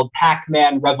called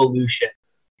Pac-Man Revolution,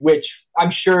 which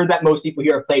I'm sure that most people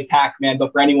here have played Pac-Man,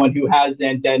 but for anyone who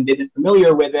hasn't and isn't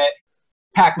familiar with it,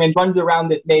 Pac-Man runs around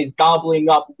this maze gobbling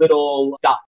up little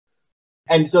dots.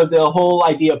 And so the whole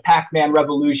idea of Pac-Man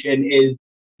Revolution is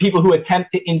people who attempt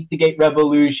to instigate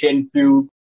revolution through,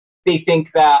 they think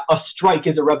that a strike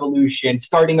is a revolution,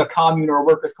 starting a commune or a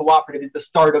workers' cooperative is the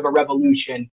start of a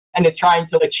revolution, and it's trying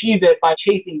to achieve it by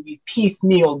chasing these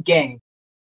piecemeal gangs.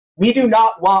 We do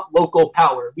not want local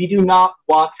power. We do not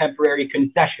want temporary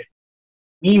concessions.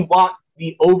 We want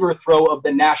the overthrow of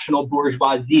the national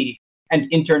bourgeoisie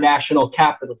and international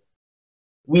capitalism.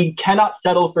 We cannot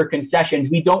settle for concessions.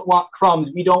 We don't want crumbs.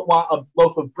 We don't want a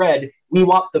loaf of bread. We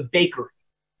want the bakery,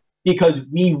 because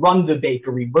we run the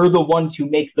bakery. We're the ones who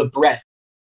make the bread.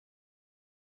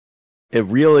 A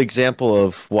real example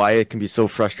of why it can be so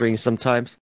frustrating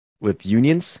sometimes with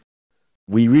unions.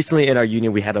 We recently in our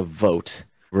union, we had a vote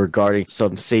regarding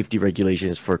some safety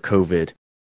regulations for COVID.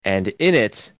 And in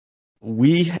it,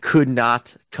 we could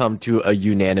not come to a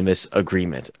unanimous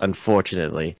agreement,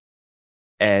 unfortunately.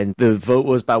 And the vote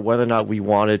was about whether or not we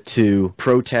wanted to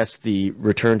protest the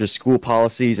return to school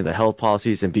policies and the health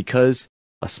policies. And because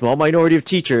a small minority of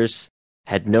teachers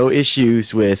had no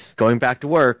issues with going back to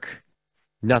work,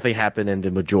 nothing happened and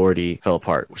the majority fell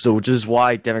apart. So which is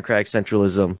why democratic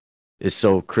centralism is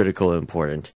so critical and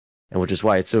important. And which is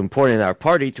why it's so important in our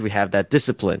party to have that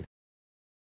discipline.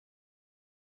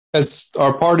 As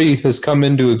our party has come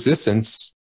into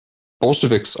existence,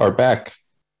 Bolsheviks are back.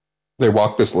 They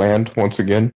walk this land once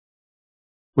again.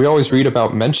 We always read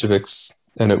about Mensheviks,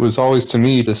 and it was always to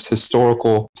me this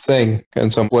historical thing.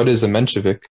 And so what is a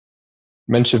Menshevik?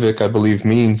 Menshevik, I believe,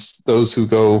 means those who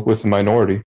go with the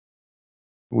minority.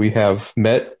 We have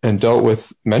met and dealt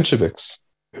with Mensheviks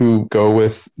who go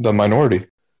with the minority,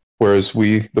 whereas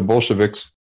we, the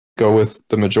Bolsheviks, go with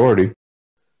the majority.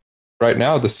 Right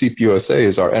now, the CPUSA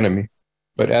is our enemy.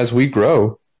 But as we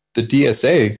grow, the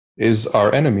DSA is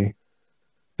our enemy.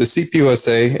 The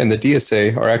CPUSA and the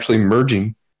DSA are actually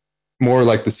merging more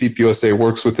like the CPUSA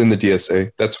works within the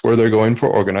DSA. That's where they're going for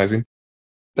organizing.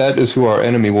 That is who our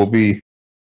enemy will be.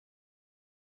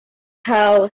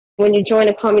 How when you join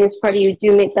a communist party, you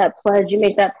do make that pledge, you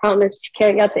make that promise to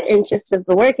carry out the interests of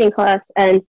the working class.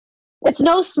 And it's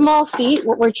no small feat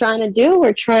what we're trying to do.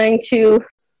 We're trying to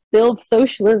build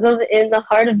socialism in the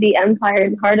heart of the empire,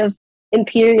 in the heart of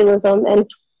imperialism. And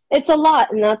it's a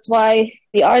lot. And that's why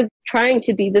we are trying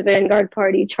to be the vanguard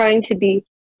party, trying to be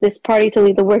this party to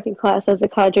lead the working class as a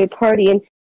cadre party. And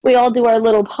we all do our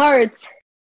little parts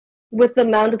with the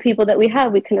amount of people that we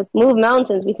have. We can move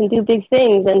mountains. We can do big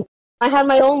things. And I had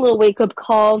my own little wake-up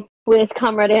call with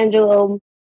Comrade Angelo.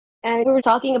 And we were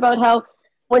talking about how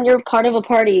when you're part of a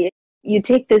party, you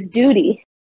take this duty.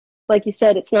 Like you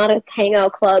said, it's not a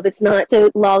hangout club. It's not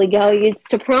to lollygally. It's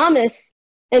to promise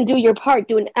and do your part,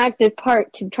 do an active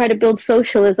part to try to build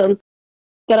socialism.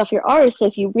 Get off your arse.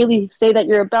 If you really say that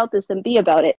you're about this, then be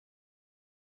about it.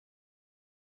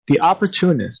 The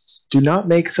opportunists do not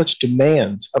make such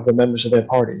demands of the members of their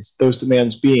parties, those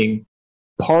demands being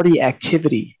party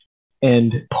activity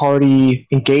and party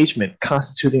engagement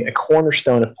constituting a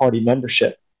cornerstone of party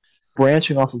membership.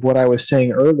 Branching off of what I was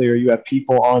saying earlier, you have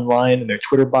people online in their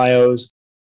Twitter bios,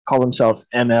 call themselves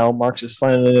ML,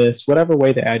 Marxist-Leninist, whatever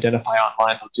way they identify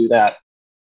online, they'll do that.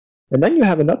 And then you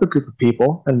have another group of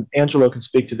people, and Angelo can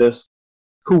speak to this,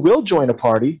 who will join a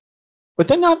party, but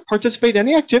then not participate in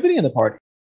any activity in the party.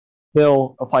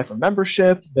 They'll apply for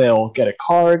membership, they'll get a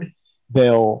card,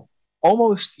 they'll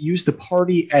almost use the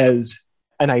party as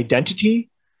an identity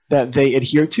that they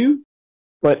adhere to,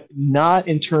 but not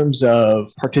in terms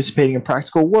of participating in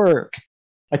practical work,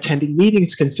 attending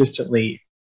meetings consistently,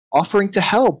 offering to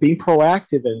help, being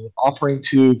proactive, and offering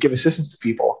to give assistance to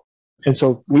people. And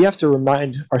so we have to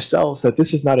remind ourselves that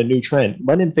this is not a new trend.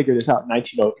 Lenin figured this out in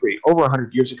 1903, over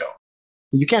 100 years ago.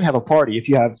 You can't have a party if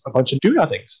you have a bunch of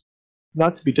do-nothings.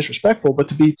 Not to be disrespectful, but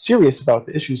to be serious about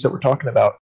the issues that we're talking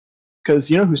about. Because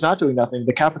you know who's not doing nothing?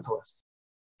 The capitalists.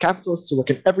 Capitalists are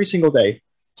looking every single day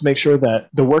to make sure that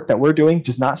the work that we're doing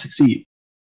does not succeed.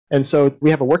 And so we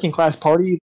have a working class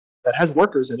party that has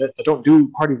workers in it that don't do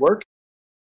party work.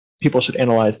 People should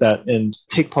analyze that and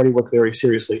take party work very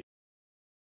seriously.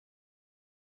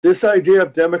 This idea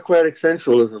of democratic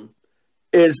centralism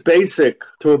is basic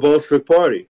to a Bolshevik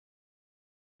party?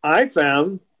 I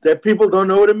found that people don't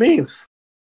know what it means.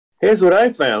 Here's what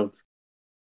I found.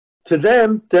 To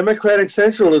them, democratic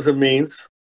centralism means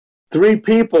three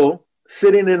people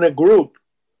sitting in a group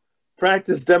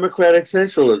practice democratic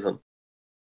centralism.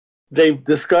 They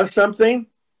discuss something,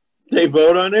 they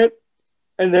vote on it,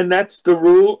 and then that's the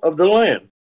rule of the land.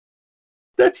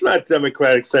 That's not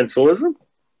democratic centralism.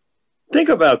 Think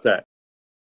about that.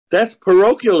 That's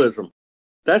parochialism.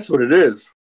 That's what it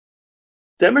is.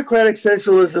 Democratic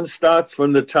centralism starts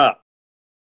from the top.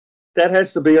 That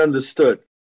has to be understood.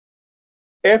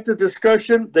 After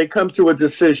discussion, they come to a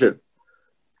decision.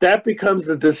 That becomes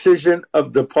the decision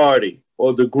of the party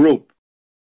or the group,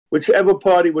 whichever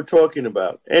party we're talking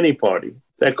about, any party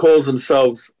that calls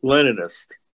themselves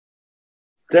Leninist.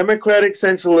 Democratic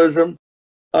centralism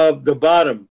of the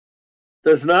bottom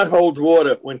does not hold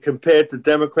water when compared to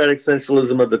democratic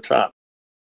centralism of the top.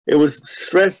 It was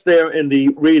stressed there in the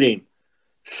reading.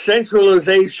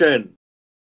 Centralization,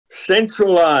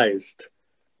 centralized.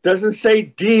 Doesn't say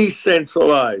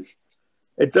decentralized.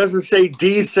 It doesn't say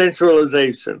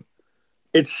decentralization.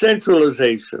 It's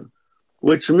centralization,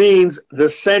 which means the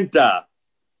center.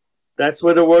 That's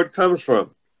where the word comes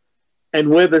from. And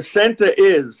where the center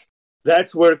is,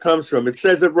 that's where it comes from. It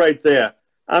says it right there.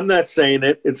 I'm not saying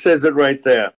it. It says it right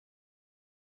there.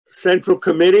 Central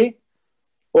Committee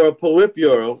or a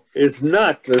Politburo is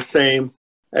not the same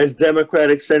as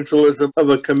democratic centralism of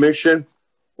a commission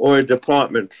or a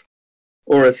department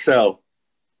or a cell.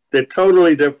 They're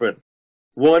totally different.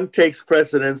 One takes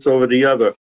precedence over the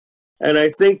other. And I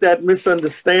think that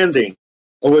misunderstanding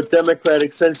of what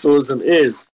democratic centralism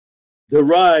is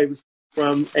derives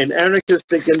from an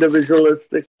anarchistic,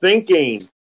 individualistic thinking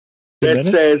that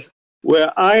says,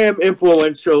 where I am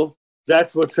influential,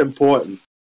 that's what's important.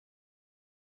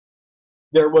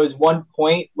 There was one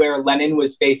point where Lenin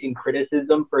was facing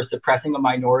criticism for suppressing a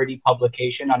minority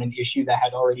publication on an issue that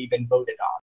had already been voted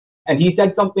on. And he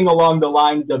said something along the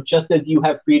lines of, just as you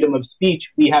have freedom of speech,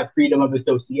 we have freedom of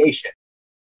association.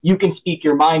 You can speak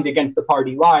your mind against the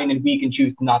party line, and we can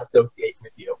choose to not associate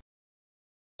with you.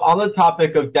 On the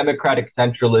topic of democratic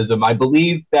centralism, I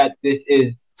believe that this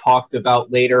is talked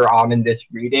about later on in this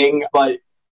reading, but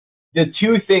the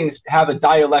two things have a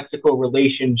dialectical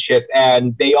relationship,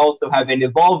 and they also have an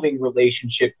evolving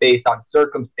relationship based on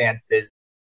circumstances.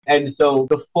 And so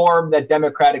the form that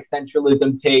democratic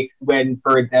centralism takes when,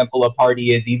 for example, a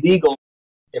party is illegal,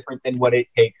 is different than what it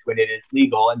takes when it is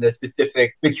legal, and the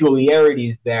specific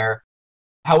peculiarities there.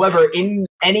 However, in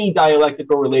any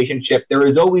dialectical relationship, there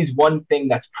is always one thing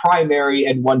that's primary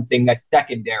and one thing that's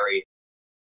secondary.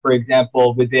 For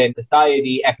example, within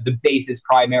society, the base is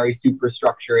primary,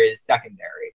 superstructure is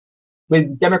secondary.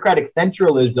 With democratic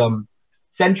centralism,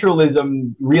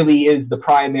 centralism really is the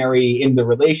primary in the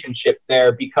relationship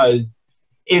there, because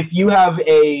if you have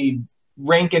a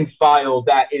rank and file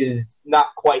that is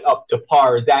not quite up to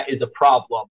par, that is a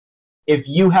problem. If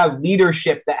you have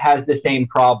leadership that has the same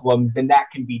problems, then that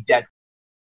can be deadly.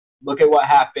 Look at what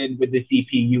happened with the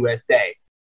CPUSA.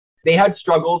 They had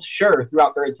struggles, sure,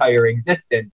 throughout their entire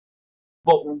existence.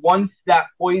 But once that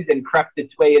poison crept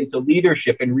its way into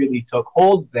leadership and really took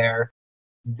hold there,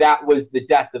 that was the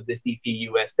death of the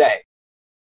CPUSA.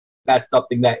 That's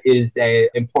something that is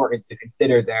important to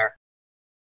consider there.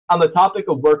 On the topic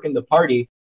of work in the party,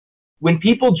 when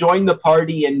people join the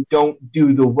party and don't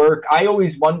do the work, I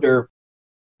always wonder,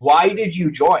 why did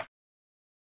you join?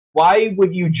 Why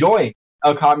would you join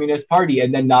a communist party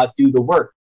and then not do the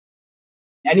work?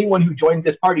 Anyone who joins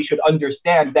this party should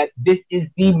understand that this is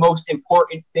the most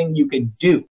important thing you can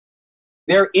do.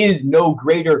 There is no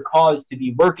greater cause to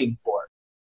be working for.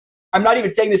 I'm not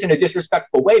even saying this in a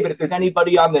disrespectful way, but if there's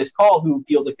anybody on this call who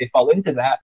feels like they fall into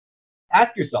that,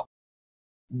 ask yourself,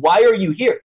 why are you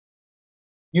here?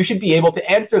 You should be able to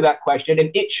answer that question,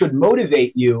 and it should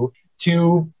motivate you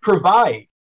to provide,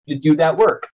 to do that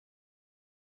work.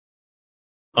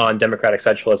 On democratic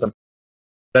centralism,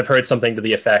 I've heard something to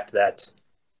the effect that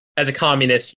as a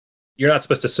communist, you're not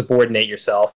supposed to subordinate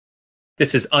yourself.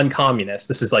 This is uncommunist.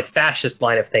 This is like fascist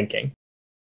line of thinking.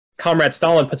 Comrade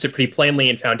Stalin puts it pretty plainly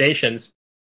in Foundations.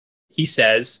 He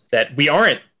says that we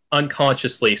aren't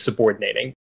unconsciously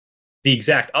subordinating. The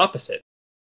exact opposite.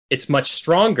 It's much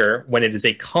stronger when it is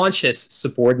a conscious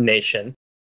subordination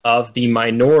of the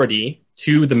minority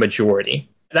to the majority.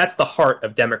 That's the heart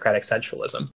of democratic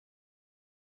centralism.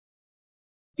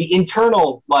 The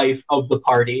internal life of the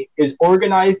party is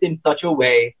organized in such a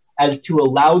way as to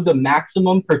allow the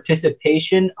maximum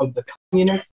participation of the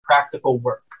communist practical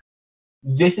work.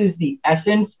 This is the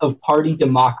essence of party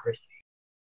democracy.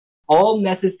 all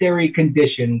necessary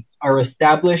conditions are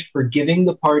established for giving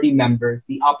the party members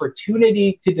the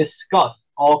opportunity to discuss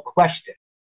all questions,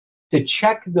 to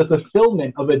check the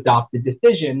fulfillment of adopted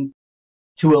decisions,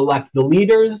 to elect the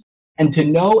leaders, and to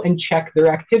know and check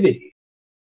their activities.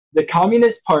 The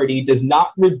Communist Party does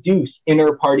not reduce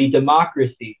inter-party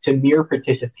democracy to mere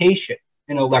participation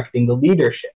in electing the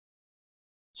leadership.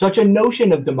 Such a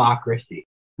notion of democracy,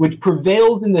 which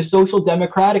prevails in the social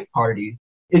democratic parties,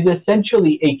 is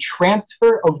essentially a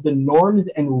transfer of the norms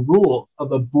and rules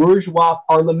of a bourgeois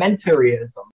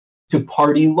parliamentarism to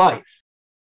party life.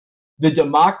 The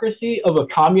democracy of a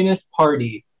communist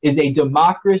party is a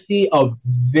democracy of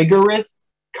vigorous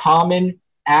common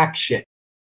action,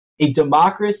 a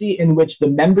democracy in which the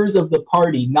members of the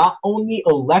party not only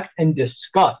elect and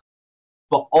discuss,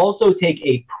 but also take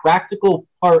a practical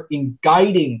part in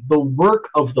guiding the work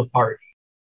of the party.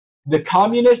 The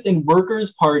communist and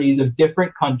workers' parties of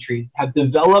different countries have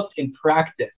developed in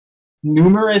practice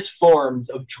numerous forms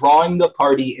of drawing the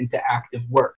party into active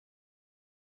work.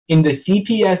 In the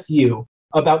CPSU,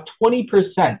 about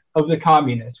 20% of the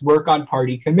communists work on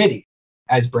party committees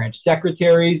as branch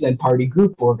secretaries and party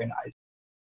group organizers.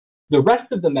 The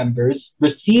rest of the members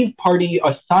receive party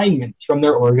assignments from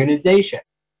their organization.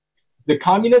 The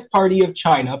Communist Party of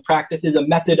China practices a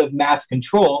method of mass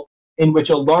control in which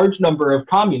a large number of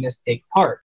communists take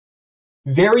part.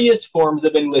 Various forms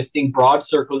of enlisting broad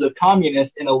circles of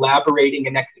communists in elaborating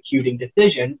and executing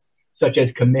decisions, such as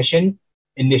commissions,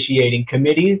 initiating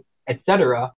committees,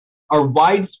 etc., are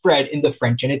widespread in the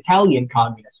French and Italian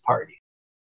Communist parties.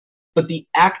 But the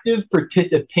active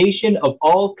participation of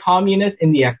all communists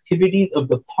in the activities of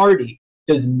the party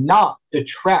does not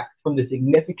detract from the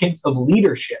significance of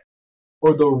leadership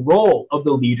or the role of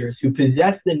the leaders who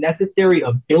possess the necessary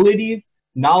abilities,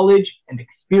 knowledge, and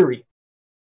experience.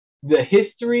 The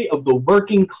history of the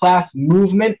working class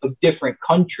movement of different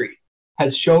countries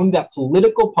has shown that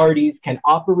political parties can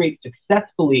operate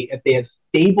successfully if they have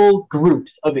stable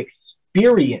groups of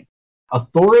experienced,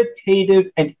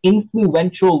 authoritative, and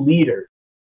influential leaders.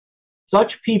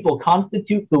 Such people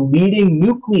constitute the leading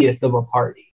nucleus of a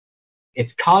party.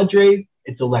 Its cadres,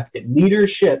 its elected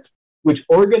leadership, which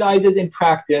organizes in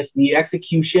practice the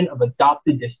execution of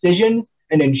adopted decisions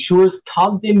and ensures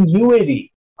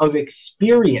continuity of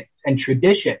experience and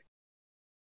tradition.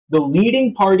 The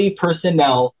leading party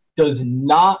personnel does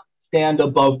not stand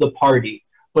above the party,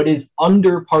 but is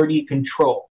under party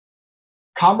control.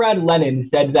 Comrade Lenin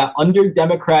said that under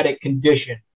democratic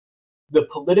conditions, the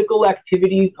political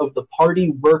activities of the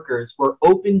party workers were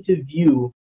open to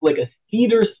view like a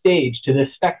theater stage to the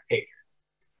spectator.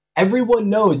 Everyone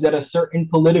knows that a certain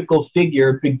political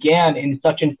figure began in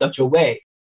such and such a way,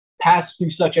 passed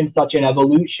through such and such an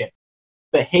evolution,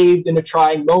 behaved in a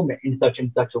trying moment in such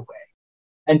and such a way,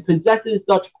 and possesses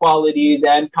such qualities,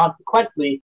 and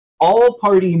consequently, all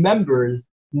party members,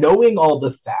 knowing all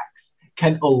the facts,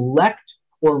 can elect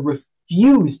or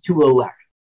refuse to elect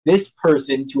this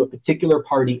person to a particular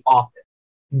party office.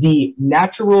 The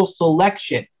natural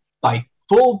selection by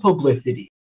full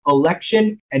publicity,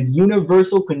 election, and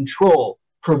universal control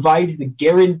provides the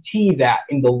guarantee that,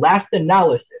 in the last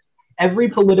analysis, every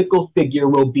political figure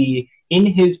will be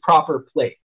in his proper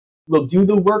place, will do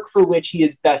the work for which he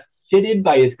is best fitted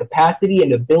by his capacity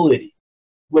and ability,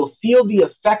 will feel the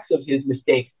effects of his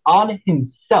mistakes on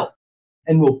himself,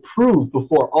 and will prove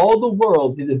before all the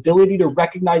world his ability to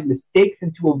recognize mistakes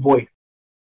and to avoid them.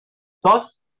 Thus,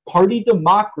 party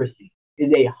democracy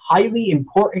is a highly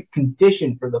important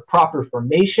condition for the proper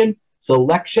formation,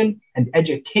 selection, and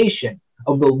education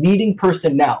of the leading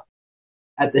personnel.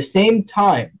 At the same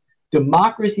time,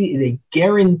 democracy is a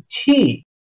guarantee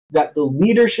that the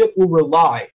leadership will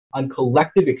rely on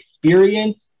collective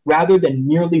experience rather than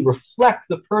merely reflect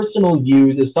the personal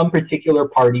views of some particular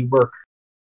party worker.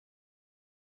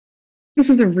 This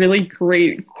is a really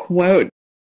great quote.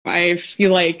 I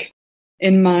feel like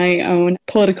in my own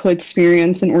political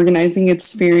experience and organizing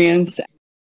experience,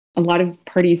 a lot of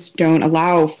parties don't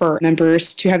allow for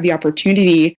members to have the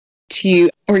opportunity to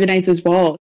organize as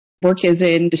well. Work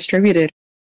isn't distributed.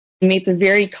 It makes a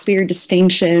very clear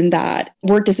distinction that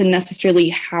work doesn't necessarily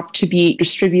have to be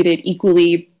distributed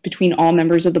equally between all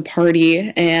members of the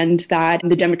party, and that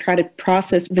the democratic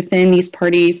process within these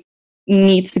parties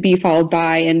needs to be followed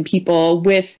by, and people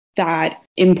with that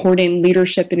important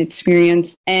leadership and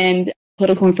experience and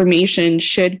political information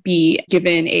should be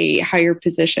given a higher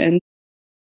position.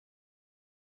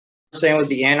 Same with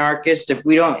the anarchists. If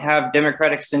we don't have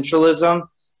democratic centralism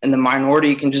and the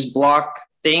minority can just block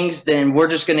things, then we're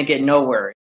just going to get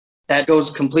nowhere. That goes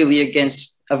completely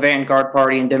against a vanguard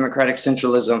party and democratic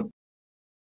centralism.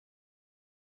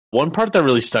 One part that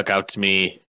really stuck out to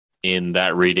me in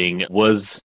that reading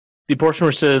was the portion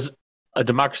where it says, a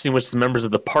democracy in which the members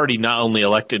of the party not only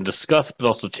elect and discuss, but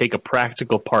also take a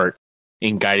practical part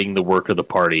in guiding the work of the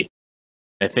party.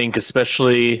 I think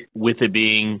especially with it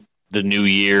being the new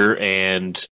year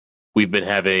and we've been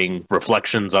having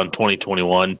reflections on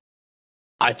 2021,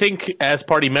 I think as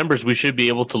party members, we should be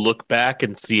able to look back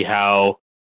and see how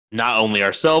not only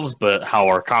ourselves, but how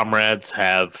our comrades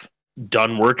have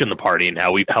done work in the party and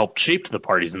how we've helped shape the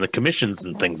parties and the commissions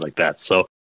and things like that. So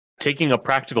taking a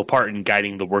practical part in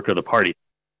guiding the work of the party,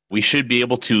 we should be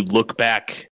able to look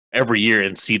back every year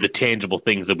and see the tangible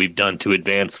things that we've done to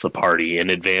advance the party and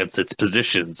advance its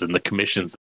positions and the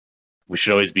commissions. We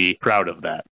should always be proud of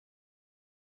that.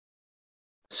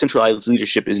 Centralized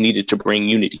leadership is needed to bring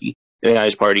unity in the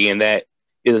United Party, and that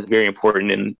is very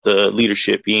important in the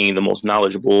leadership being the most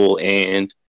knowledgeable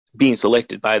and being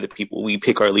selected by the people. We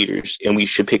pick our leaders, and we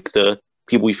should pick the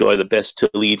people we feel are the best to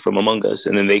lead from among us,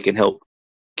 and then they can help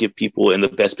give people in the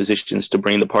best positions to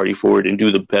bring the party forward and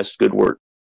do the best good work.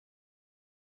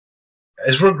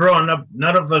 As we're growing up,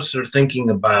 none of us are thinking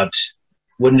about,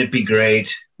 wouldn't it be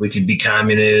great? We could be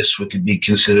communists, we could be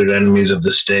considered enemies of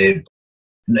the state.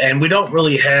 And we don't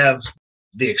really have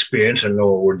the experience or know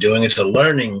what we're doing. It's a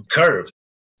learning curve.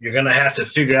 You're going to have to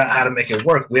figure out how to make it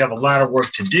work. We have a lot of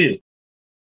work to do.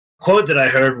 A quote that I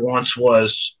heard once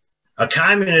was, a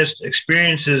communist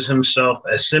experiences himself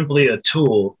as simply a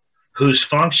tool whose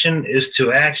function is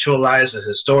to actualize a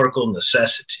historical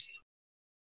necessity.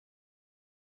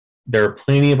 There are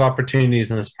plenty of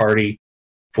opportunities in this party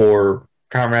for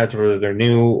comrades, whether they're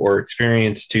new or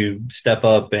experienced, to step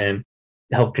up and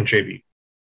help contribute.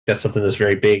 That's something that's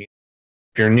very big.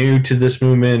 If you're new to this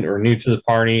movement or new to the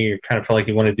party, or kind of feel like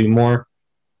you want to do more,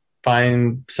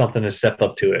 find something to step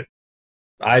up to it.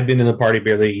 I've been in the party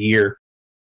barely a year.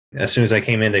 As soon as I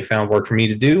came in, they found work for me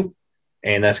to do,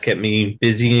 and that's kept me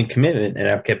busy and committed, and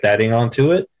I've kept adding on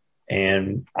to it,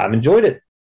 and I've enjoyed it.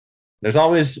 There's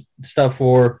always stuff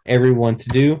for everyone to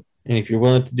do, and if you're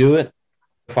willing to do it,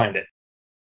 find it.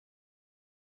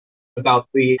 About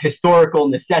the historical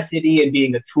necessity and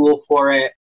being a tool for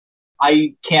it,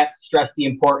 I can't stress the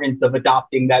importance of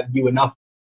adopting that view enough.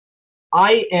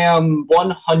 I am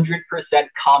 100%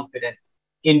 confident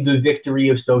in the victory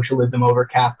of socialism over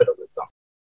capitalism.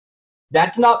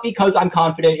 That's not because I'm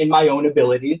confident in my own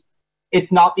abilities.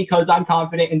 It's not because I'm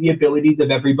confident in the abilities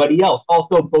of everybody else.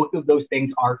 Also, both of those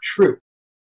things are true.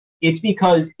 It's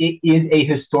because it is a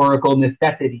historical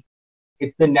necessity.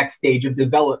 It's the next stage of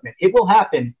development. It will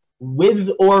happen with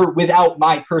or without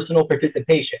my personal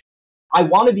participation. I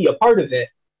want to be a part of it,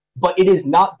 but it is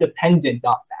not dependent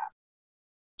on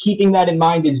that. Keeping that in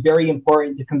mind is very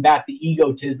important to combat the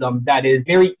egotism that is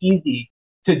very easy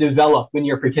to develop when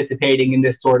you're participating in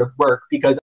this sort of work,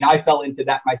 because I fell into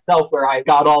that myself, where I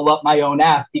got all up my own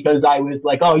ass because I was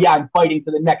like, oh yeah, I'm fighting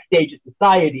for the next stage of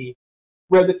society.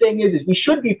 Where the thing is we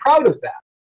should be proud of that.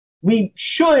 We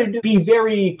should be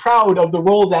very proud of the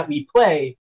role that we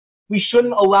play. We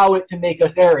shouldn't allow it to make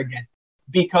us arrogant,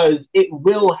 because it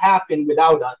will happen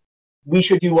without us. We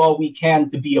should do all we can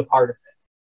to be a part of it.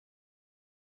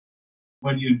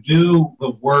 When you do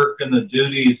the work and the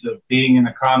duties of being in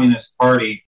a communist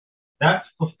party, that's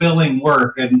fulfilling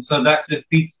work. And so that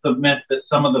defeats the myth that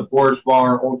some of the bourgeois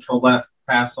or ultra-left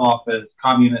pass off as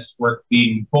communist work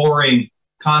being boring,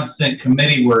 constant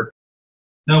committee work.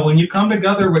 No, when you come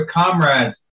together with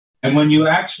comrades and when you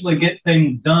actually get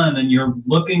things done and you're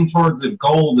looking towards a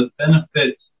goal that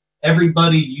benefits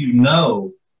everybody you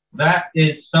know, that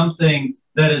is something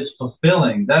that is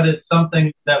fulfilling. That is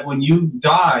something that when you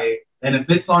die, and if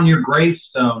it's on your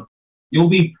gravestone, you'll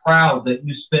be proud that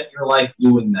you spent your life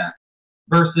doing that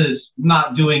versus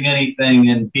not doing anything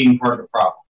and being part of the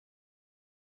problem.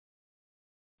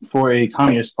 For a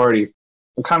communist party,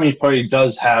 the Communist Party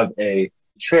does have a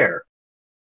chair.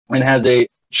 And as a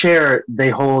chair, they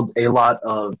hold a lot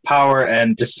of power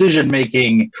and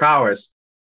decision-making prowess.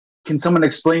 Can someone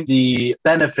explain the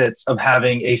benefits of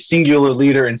having a singular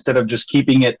leader instead of just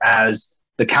keeping it as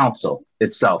the council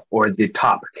itself or the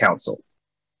top council?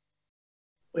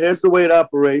 Here's the way it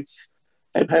operates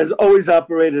and has always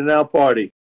operated in our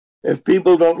party. If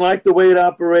people don't like the way it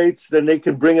operates, then they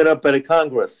can bring it up at a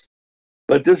Congress.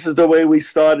 But this is the way we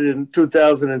started in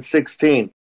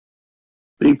 2016.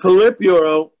 The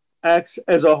Politburo acts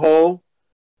as a whole,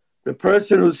 the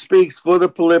person who speaks for the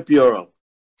Politburo,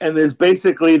 and there's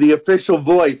basically the official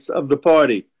voice of the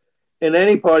party. In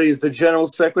any party is the general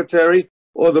secretary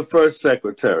or the first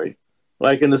secretary.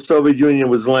 Like in the Soviet Union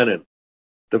was Lenin,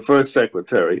 the first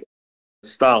secretary,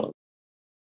 Stalin.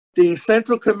 The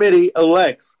Central Committee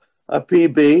elects a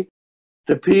PB.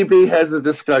 The PB has a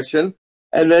discussion,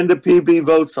 and then the PB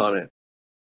votes on it.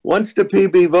 Once the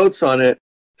PB votes on it,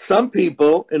 some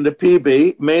people in the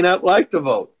PB may not like the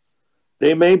vote.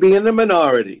 They may be in the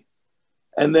minority.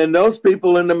 And then those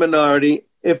people in the minority,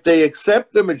 if they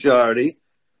accept the majority,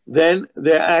 then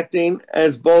they're acting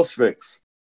as Bolsheviks.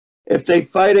 If they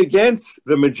fight against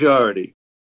the majority,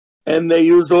 and they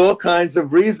use all kinds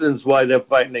of reasons why they're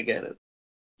fighting against it,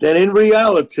 then in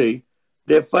reality,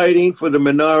 they're fighting for the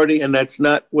minority, and that's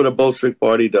not what a Bolshevik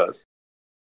party does.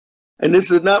 And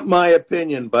this is not my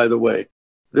opinion, by the way.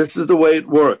 This is the way it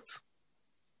worked.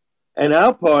 And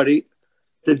our party,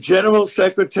 the general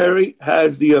secretary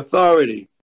has the authority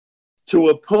to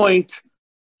appoint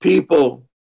people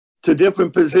to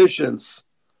different positions,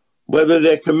 whether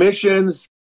they're commissions,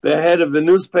 the head of the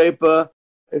newspaper,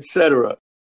 etc.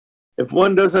 If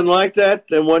one doesn't like that,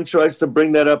 then one tries to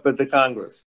bring that up at the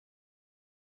Congress.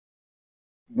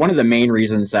 One of the main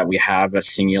reasons that we have a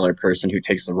singular person who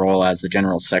takes the role as the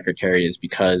general secretary is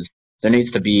because there needs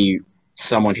to be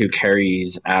someone who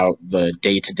carries out the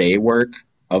day-to-day work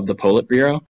of the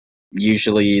Politburo.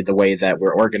 Usually the way that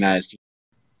we're organized,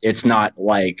 it's not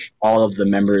like all of the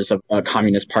members of a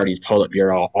Communist Party's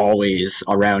Politburo are always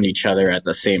around each other at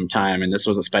the same time. And this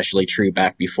was especially true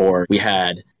back before we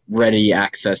had ready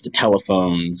access to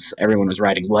telephones. Everyone was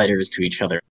writing letters to each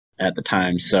other at the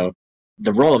time. So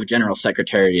the role of a general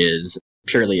secretary is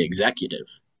purely executive,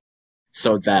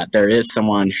 so that there is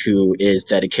someone who is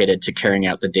dedicated to carrying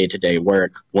out the day-to-day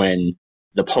work when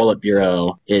the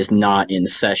Politburo is not in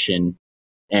session,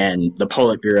 and the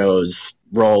Politburo's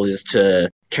role is to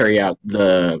carry out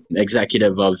the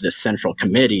executive of the central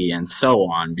committee and so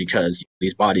on, because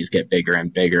these bodies get bigger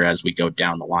and bigger as we go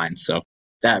down the line. So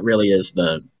that really is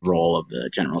the role of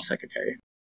the general secretary.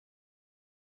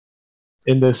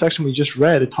 In the section we just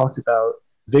read, it talked about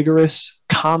vigorous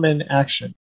common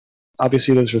action.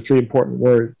 Obviously, those are three important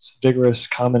words, vigorous,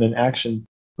 common, and action.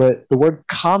 But the word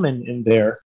common in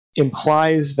there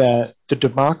implies that the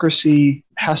democracy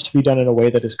has to be done in a way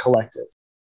that is collective.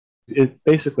 It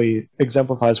basically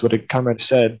exemplifies what a comrade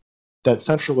said, that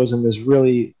centralism is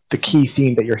really the key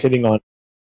theme that you're hitting on.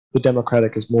 The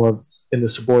democratic is more in the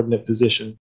subordinate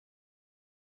position.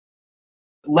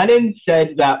 Lenin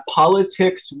said that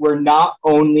politics were not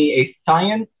only a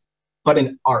science, but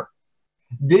an art.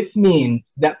 This means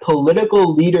that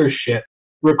political leadership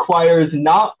requires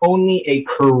not only a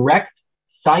correct,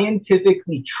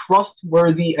 scientifically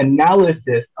trustworthy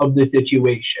analysis of the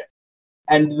situation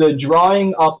and the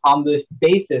drawing up on this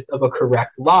basis of a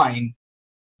correct line,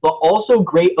 but also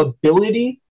great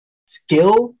ability,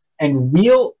 skill, and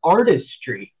real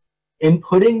artistry in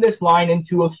putting this line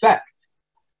into effect.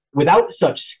 Without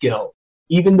such skill,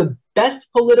 even the best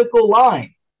political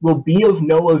line will be of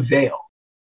no avail.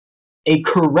 A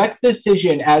correct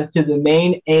decision as to the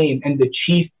main aim and the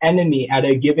chief enemy at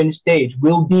a given stage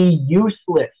will be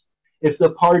useless if the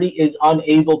party is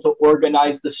unable to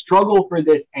organize the struggle for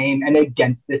this aim and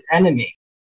against this enemy.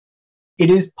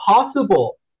 It is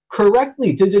possible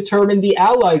correctly to determine the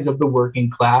allies of the working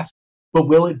class, but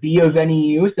will it be of any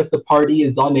use if the party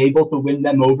is unable to win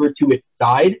them over to its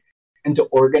side and to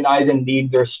organize and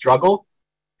lead their struggle?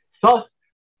 Thus,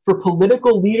 for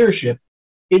political leadership,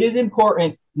 it is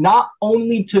important not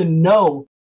only to know,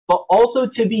 but also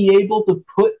to be able to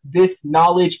put this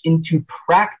knowledge into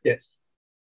practice.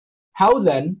 How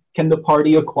then can the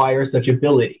party acquire such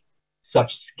ability,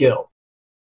 such skill?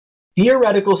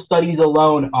 Theoretical studies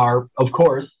alone are, of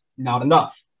course, not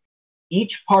enough.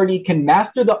 Each party can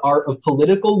master the art of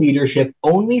political leadership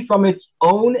only from its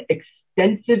own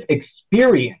extensive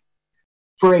experience.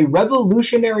 For a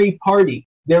revolutionary party,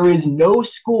 there is no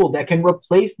school that can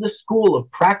replace the school of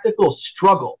practical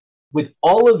struggle with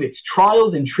all of its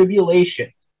trials and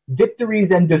tribulations,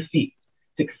 victories and defeats,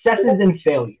 successes and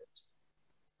failures.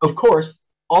 Of course,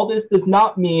 all this does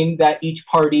not mean that each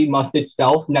party must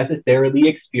itself necessarily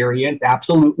experience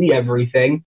absolutely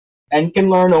everything and can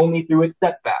learn only through its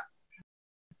setbacks.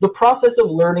 The process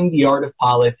of learning the art of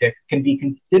politics can be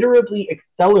considerably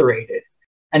accelerated,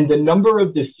 and the number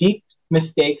of defeats,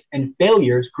 mistakes, and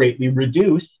failures greatly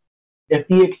reduced if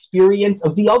the experience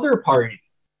of the other party,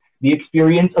 the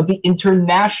experience of the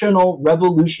international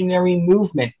revolutionary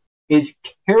movement, is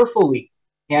carefully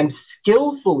and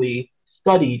skillfully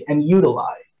studied and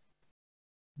utilized.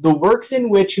 The works in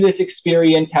which this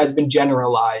experience has been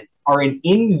generalized are an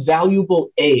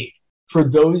invaluable aid for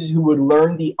those who would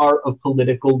learn the art of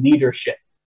political leadership.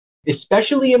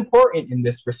 Especially important in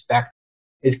this respect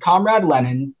is Comrade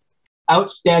Lenin's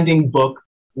outstanding book,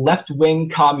 Left-Wing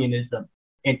Communism,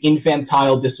 an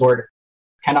Infantile Disorder.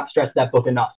 Cannot stress that book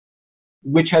enough.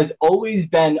 which has always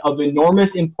been of enormous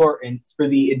importance for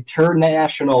the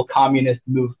international communist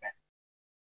movement.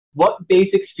 What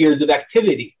basic spheres of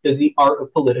activity does the art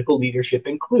of political leadership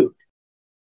include?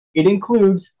 It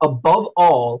includes, above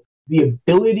all, the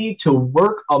ability to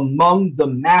work among the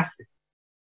masses.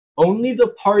 Only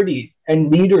the parties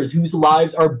and leaders whose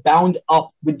lives are bound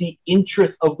up with the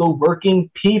interests of the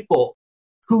working people,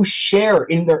 who share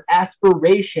in their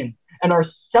aspirations and are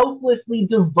selflessly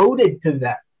devoted to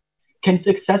them, can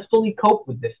successfully cope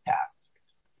with this task.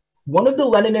 One of the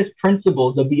Leninist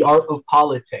principles of the art of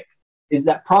politics is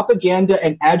that propaganda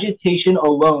and agitation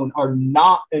alone are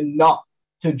not enough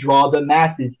to draw the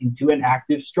masses into an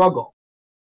active struggle.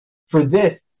 For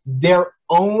this, their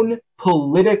own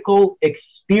political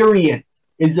experience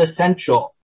is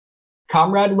essential.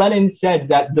 Comrade Lenin said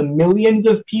that the millions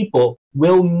of people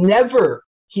will never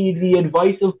heed the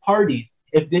advice of parties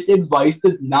if this advice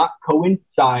does not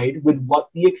coincide with what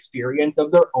the experience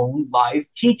of their own lives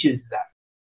teaches them.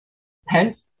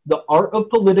 Hence, the art of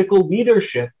political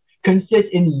leadership consists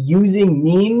in using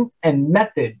means and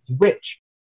methods which,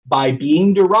 by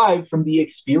being derived from the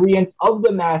experience of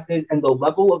the masses and the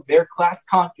level of their class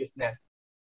consciousness,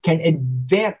 can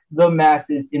advance the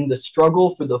masses in the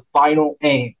struggle for the final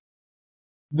aim.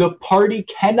 The party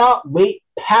cannot wait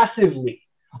passively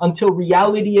until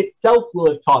reality itself will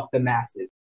have taught the masses.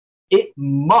 It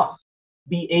must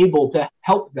be able to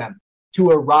help them to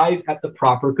arrive at the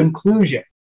proper conclusion.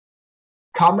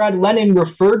 Comrade Lenin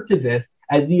referred to this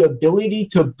as the ability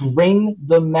to bring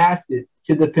the masses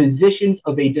to the positions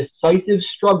of a decisive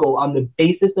struggle on the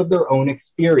basis of their own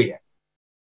experience.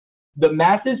 The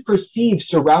masses perceive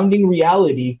surrounding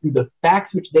reality through the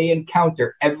facts which they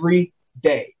encounter every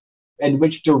day and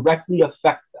which directly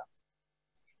affect them.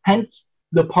 Hence,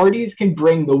 the parties can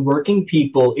bring the working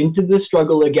people into the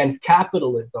struggle against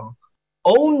capitalism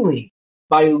only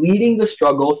by leading the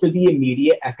struggle for the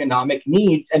immediate economic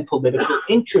needs and political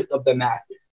interests of the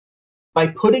masses, by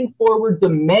putting forward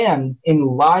demands in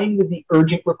line with the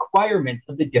urgent requirements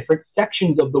of the different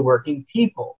sections of the working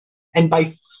people, and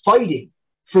by fighting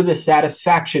for the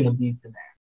satisfaction of these demands.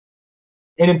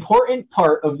 An important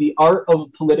part of the art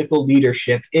of political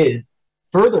leadership is,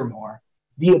 furthermore,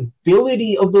 the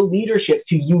ability of the leadership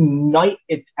to unite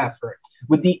its efforts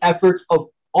with the efforts of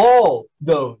all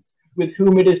those with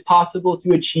whom it is possible to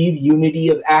achieve unity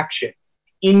of action,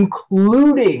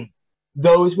 including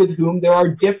those with whom there are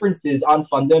differences on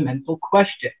fundamental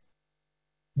questions.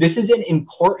 This is an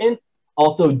important,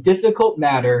 also difficult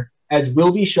matter, as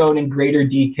will be shown in greater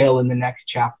detail in the next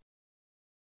chapter.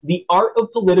 The art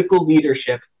of political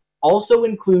leadership also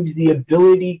includes the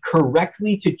ability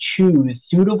correctly to choose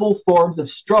suitable forms of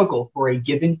struggle for a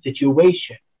given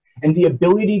situation, and the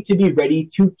ability to be ready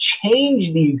to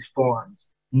change these forms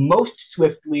most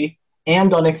swiftly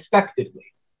and unexpectedly.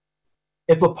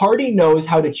 If a party knows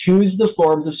how to choose the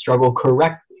forms of struggle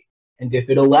correctly, and if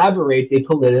it elaborates a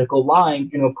political line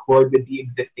in accord with the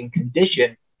existing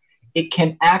conditions, it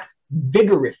can act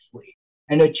vigorously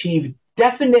and achieve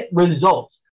definite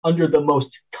results under the most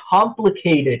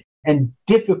complicated and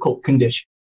difficult conditions.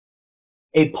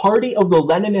 A party of the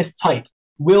Leninist type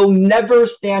will never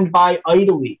stand by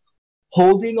idly,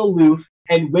 holding aloof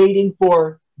and waiting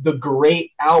for the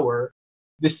great hour,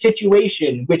 the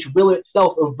situation which will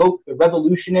itself evoke the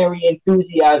revolutionary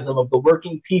enthusiasm of the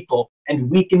working people and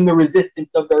weaken the resistance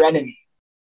of their enemies.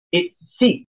 It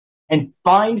seeks and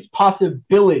finds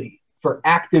possibilities for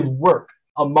active work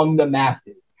among the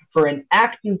masses, for an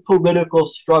active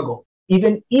political struggle,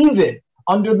 even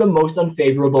under the most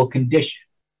unfavorable conditions.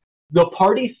 The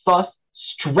party thus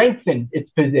strengthens its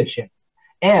position,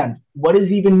 and, what is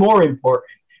even more important,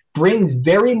 brings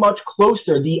very much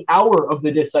closer the hour of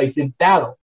the decisive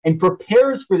battle, and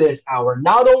prepares for this hour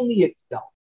not only itself,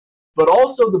 but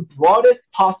also the broadest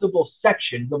possible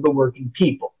sections of the working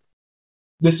people.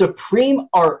 The supreme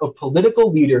art of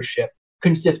political leadership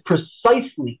consists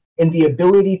precisely in the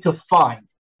ability to find,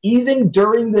 even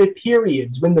during the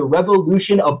periods when the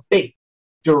revolution abates,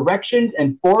 directions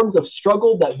and forms of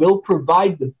struggle that will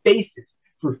provide the basis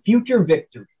for future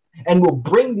victories and will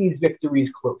bring these victories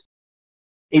closer.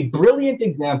 A brilliant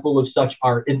example of such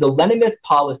art is the Leninist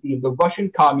policy of the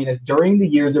Russian communists during the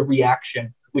years of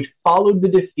reaction, which followed the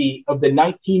defeat of the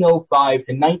 1905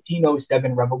 to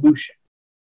 1907 revolution.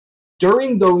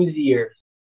 During those years,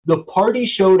 the party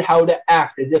showed how to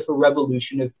act as if a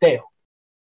revolution had failed.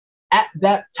 At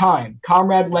that time,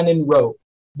 Comrade Lenin wrote,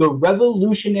 "The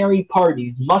revolutionary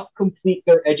parties must complete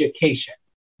their education.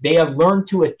 They have learned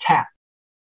to attack.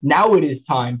 Now it is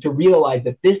time to realize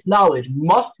that this knowledge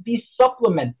must be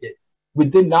supplemented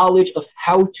with the knowledge of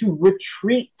how to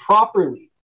retreat properly,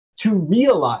 to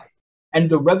realize and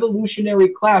the revolutionary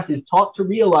class is taught to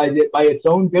realize it by its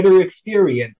own bitter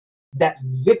experience, that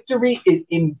victory is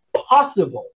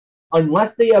impossible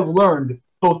unless they have learned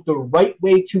both the right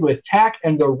way to attack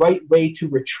and the right way to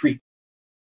retreat.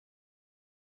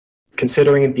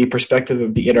 Considering the perspective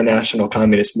of the international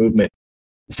communist movement,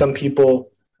 some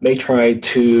people may try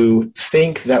to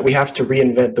think that we have to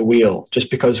reinvent the wheel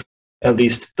just because, at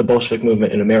least the Bolshevik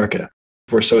movement in America,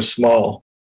 we're so small,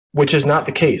 which is not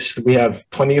the case. We have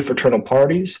plenty of fraternal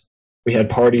parties. We had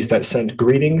parties that sent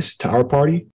greetings to our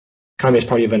party: Communist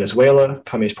Party of Venezuela,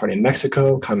 Communist Party of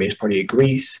Mexico, Communist Party of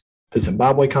Greece, the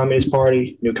Zimbabwe Communist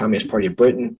Party, New Communist Party of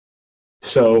Britain.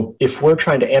 So if we're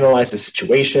trying to analyze the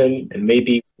situation and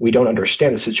maybe we don't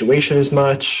understand the situation as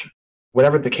much,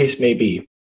 whatever the case may be,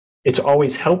 it's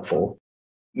always helpful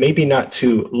maybe not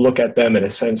to look at them in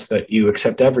a sense that you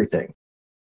accept everything,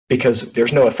 because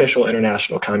there's no official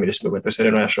international communist movement. There's an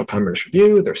International Communist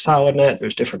Review, there's SolidNet,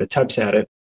 there's different attempts at it,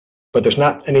 but there's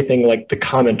not anything like the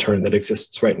Comintern that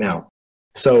exists right now.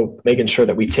 So making sure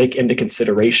that we take into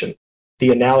consideration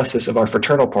the analysis of our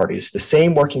fraternal parties, the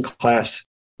same working class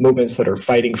movements that are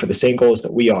fighting for the same goals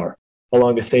that we are,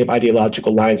 along the same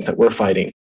ideological lines that we're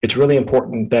fighting. It's really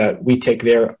important that we take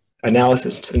their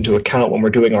analysis into account when we're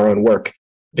doing our own work,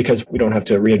 because we don't have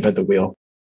to reinvent the wheel.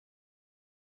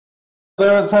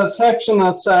 There's a section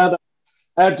that said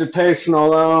agitation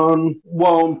alone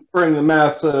won't bring the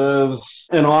masses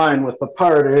in line with the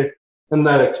party, and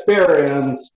that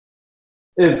experience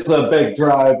is a big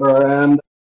driver. And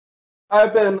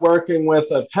I've been working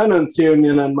with a tenants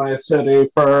union in my city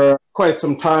for quite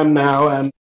some time now, and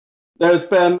there's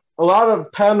been a lot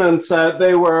of tenants that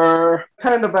they were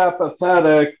kind of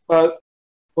apathetic, but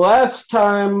last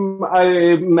time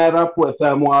I met up with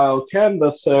them while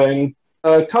canvassing,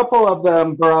 a couple of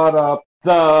them brought up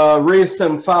the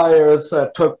recent fires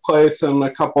that took place in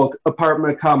a couple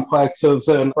apartment complexes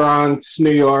in Bronx,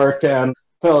 New York, and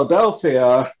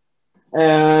Philadelphia.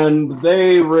 And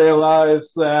they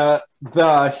realized that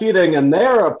the heating in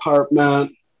their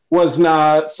apartment was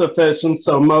not sufficient,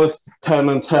 so most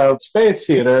tenants have space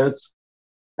heaters,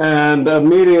 and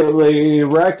immediately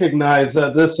recognized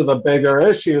that this is a bigger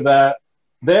issue, that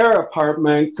their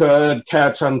apartment could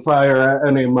catch on fire at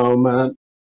any moment.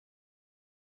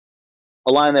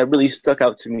 A line that really stuck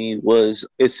out to me was,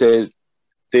 it said,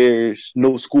 "There's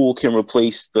no school can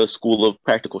replace the school of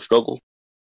practical struggle."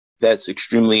 That's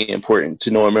extremely important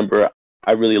to know. Remember,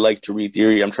 I really like to read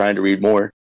theory. I'm trying to read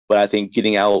more, but I think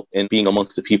getting out and being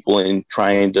amongst the people and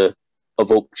trying to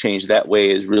evoke change that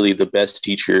way is really the best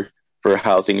teacher for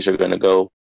how things are going to go.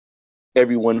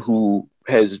 Everyone who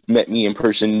has met me in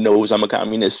person knows I'm a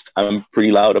communist. I'm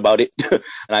pretty loud about it, and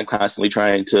I'm constantly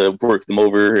trying to work them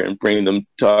over and bring them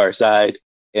to our side.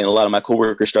 And a lot of my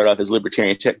coworkers start off as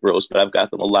libertarian tech bros, but I've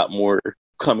got them a lot more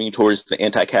coming towards the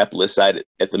anti-capitalist side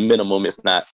at the minimum, if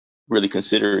not really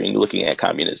considering looking at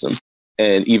communism.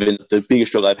 And even the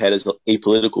biggest struggle I've had is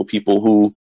apolitical people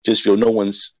who just feel no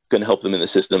one's going to help them in the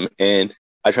system. And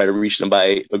I try to reach them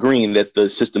by agreeing that the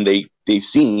system they've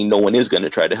seen, no one is going to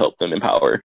try to help them in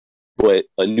power. But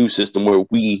a new system where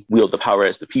we wield the power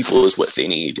as the people is what they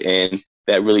need. And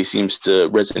that really seems to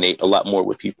resonate a lot more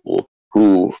with people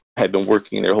who have been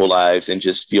working their whole lives and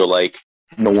just feel like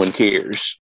no one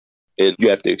cares. And you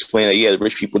have to explain that, yeah, the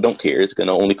rich people don't care. It's going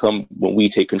to only come when we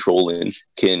take control and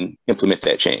can implement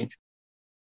that change.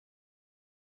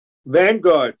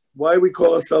 Vanguard. Why we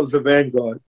call ourselves a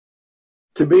vanguard?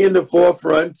 To be in the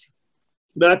forefront,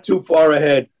 not too far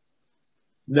ahead.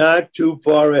 Not too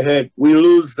far ahead. We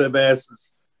lose the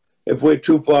masses if we're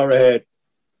too far ahead.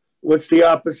 What's the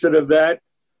opposite of that?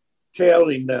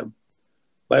 Tailing them.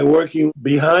 By working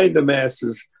behind the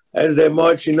masses. As they're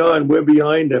marching on, we're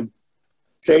behind them.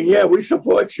 Saying, yeah, we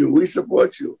support you, we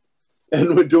support you.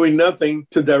 And we're doing nothing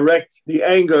to direct the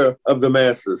anger of the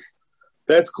masses.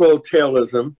 That's called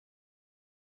tailism.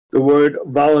 The word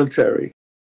voluntary,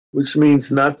 which means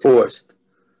not forced.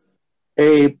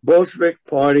 A Bolshevik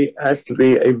party has to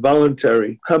be a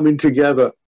voluntary coming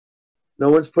together. No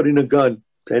one's putting a gun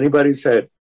to anybody's head.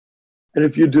 And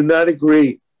if you do not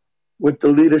agree with the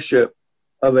leadership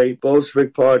of a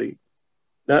Bolshevik party,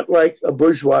 not like a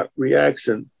bourgeois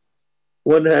reaction,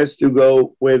 one has to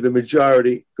go where the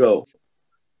majority go.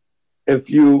 If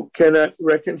you cannot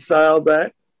reconcile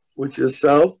that with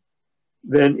yourself,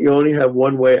 then you only have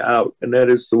one way out, and that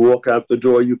is to walk out the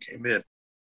door you came in.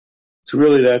 It's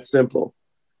really that simple.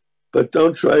 But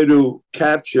don't try to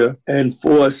capture and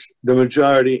force the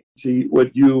majority to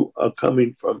what you are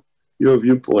coming from, your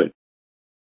viewpoint.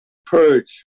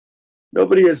 Purge.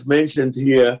 Nobody has mentioned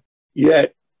here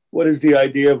yet what is the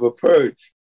idea of a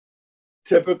purge.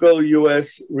 Typical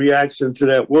U.S. reaction to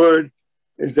that word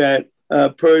is that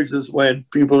purge is when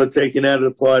people are taken out of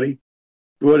the party,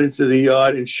 brought into the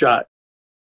yard, and shot.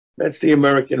 That's the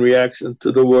American reaction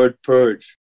to the word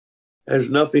purge. It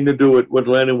has nothing to do with what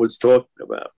Lenin was talking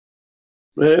about.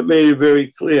 Lenin made it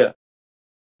very clear.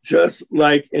 Just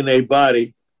like in a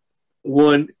body,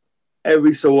 one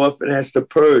every so often has to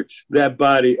purge that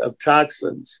body of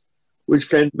toxins, which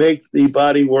can make the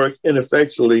body work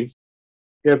ineffectually.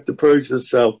 You have to purge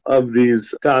yourself of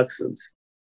these toxins.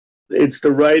 It's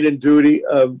the right and duty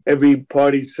of every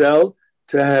party cell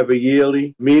to have a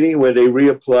yearly meeting where they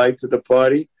reapply to the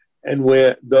party and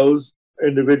where those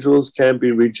individuals can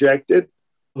be rejected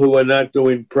who are not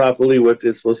doing properly what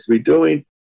they're supposed to be doing,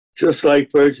 just like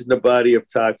purging the body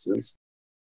of toxins.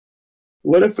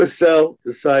 What if a cell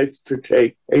decides to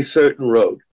take a certain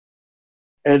road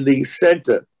and the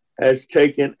center has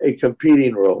taken a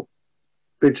competing role?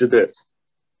 Picture this.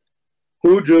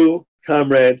 Who do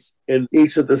comrades in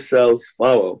each of the cells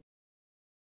follow?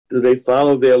 Do they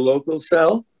follow their local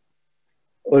cell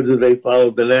or do they follow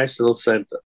the national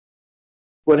center?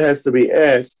 What has to be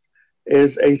asked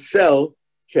is a cell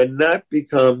cannot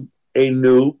become a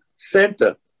new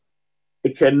center.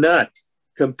 It cannot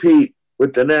compete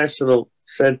with the national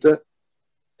center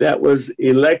that was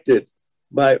elected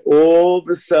by all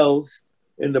the cells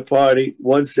in the party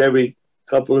once every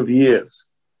couple of years.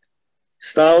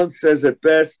 Stalin says it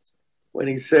best when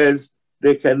he says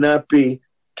there cannot be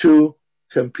two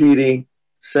competing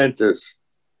centers.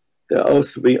 There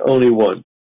has to be only one.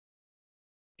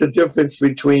 The difference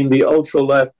between the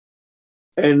ultra-left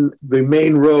and the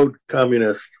main road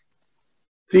communist.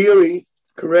 Theory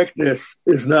correctness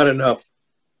is not enough.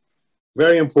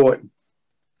 Very important.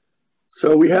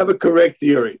 So we have a correct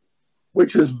theory,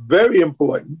 which is very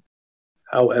important.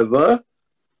 However,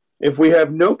 if we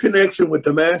have no connection with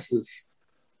the masses,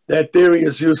 that theory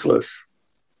is useless.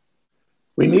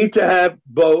 We need to have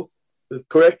both the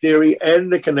correct theory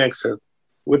and the connection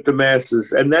with the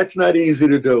masses, and that's not easy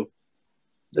to do.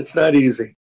 That's not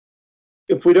easy.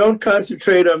 If we don't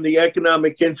concentrate on the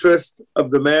economic interest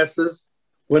of the masses,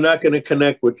 we're not going to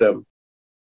connect with them.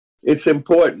 It's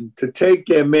important to take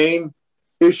their main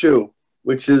issue,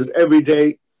 which is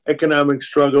everyday economic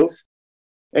struggles,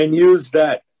 and use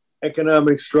that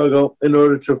economic struggle in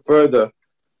order to further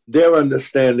their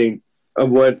understanding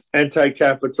of what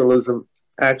anti-capitalism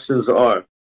actions are.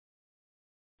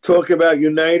 Talk about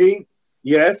uniting.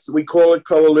 Yes, we call it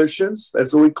coalitions.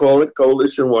 That's what we call it,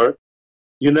 coalition work.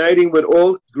 Uniting with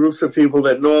all groups of people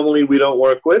that normally we don't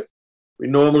work with. We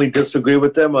normally disagree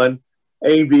with them on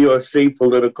A, B, or C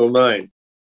political line.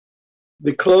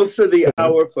 The closer the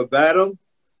hour for battle,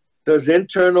 there's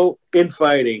internal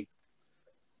infighting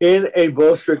in a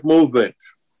Bolshevik movement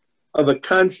of a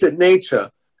constant nature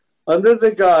under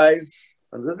the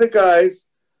guise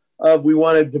of we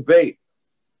want to debate.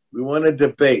 We want to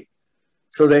debate.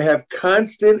 So they have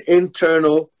constant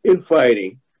internal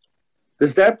infighting.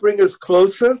 Does that bring us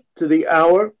closer to the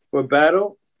hour for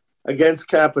battle against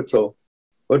capital?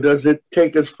 Or does it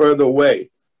take us further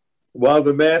away? While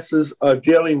the masses are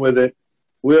dealing with it,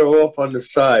 we're off on the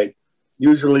side,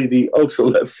 usually the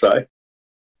ultra-left side,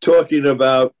 talking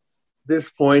about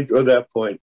this point or that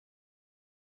point.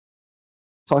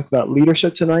 Talked about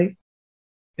leadership tonight.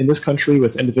 In this country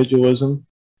with individualism,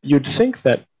 you'd think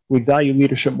that we value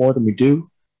leadership more than we do,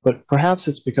 but perhaps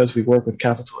it's because we work with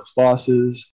capitalist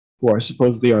bosses who are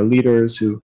supposedly our leaders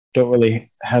who don't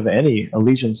really have any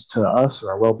allegiance to us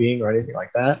or our well-being or anything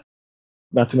like that.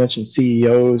 Not to mention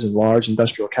CEOs and large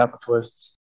industrial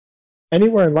capitalists.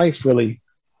 Anywhere in life, really,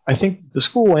 I think the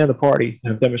school and the party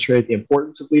have demonstrated the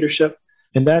importance of leadership,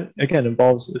 and that, again,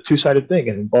 involves a two-sided thing.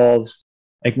 It involves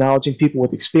acknowledging people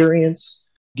with experience,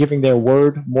 giving their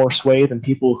word more sway than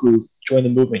people who joined the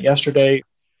movement yesterday,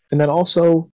 and then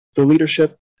also the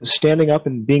leadership standing up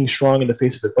and being strong in the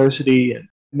face of adversity and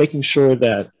making sure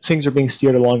that things are being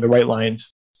steered along the right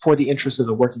lines for the interests of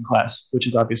the working class, which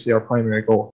is obviously our primary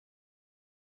goal.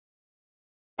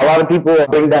 A lot of people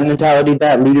bring that mentality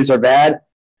that leaders are bad,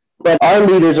 but our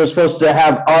leaders are supposed to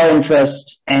have our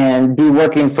interests and be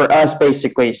working for us,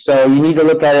 basically. So you need to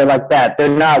look at it like that. They're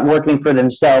not working for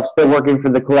themselves, they're working for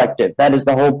the collective. That is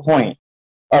the whole point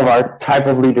of our type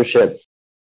of leadership.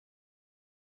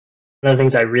 One of the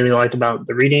things I really liked about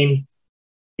the reading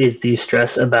is the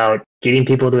stress about getting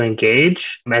people to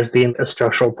engage as being a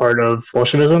structural part of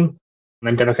Bolshevism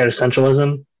and democratic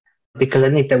centralism, because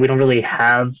I think that we don't really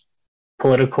have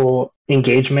political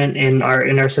engagement in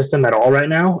our system at all right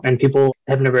now, and people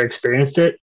have never experienced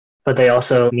it, but they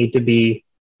also need to be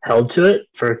held to it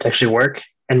for it to actually work.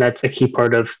 And that's a key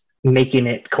part of making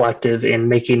it collective and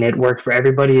making it work for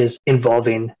everybody, is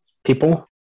involving people.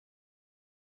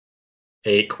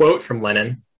 a quote from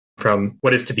Lenin from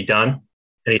What is to be Done,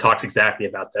 and he talks exactly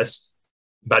about this,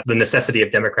 about the necessity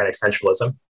of democratic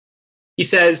centralism. He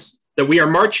says that we are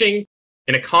marching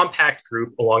in a compact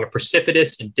group along a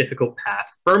precipitous and difficult path,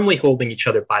 firmly holding each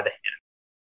other by the hand.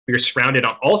 We are surrounded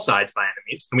on all sides by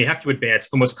enemies, and we have to advance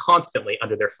almost constantly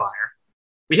under their fire.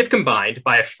 We have combined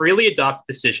by a freely adopted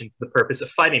decision for the purpose of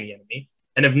fighting the enemy,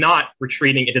 and of not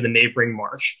retreating into the neighboring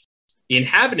marsh, the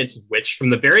inhabitants of which, from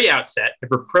the very outset,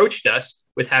 have reproached us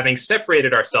with having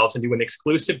separated ourselves into an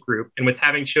exclusive group and with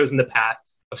having chosen the path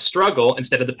of struggle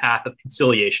instead of the path of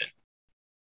conciliation.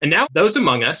 And now those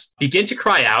among us begin to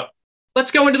cry out,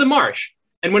 "Let's go into the marsh."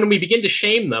 And when we begin to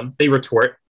shame them, they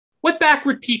retort, "What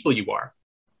backward people you are!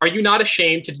 Are you not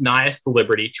ashamed to deny us the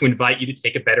liberty to invite you to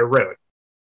take a better road?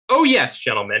 Oh yes,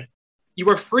 gentlemen, you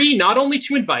are free not only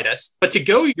to invite us, but to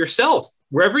go yourselves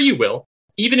wherever you will,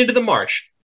 even into the marsh.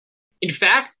 In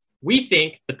fact, we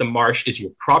think that the marsh is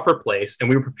your proper place, and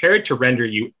we are prepared to render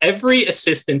you every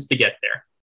assistance to get there.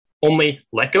 Only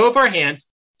let go of our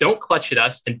hands, don't clutch at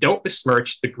us, and don't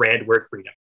besmirch the grand word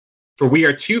freedom. For we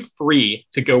are too free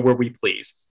to go where we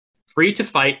please, free to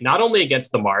fight not only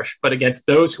against the marsh, but against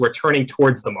those who are turning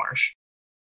towards the marsh."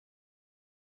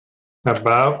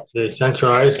 About the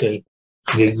centralizing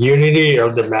the unity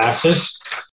of the masses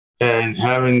and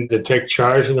having to take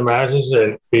charge of the masses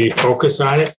and be focused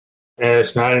on it. And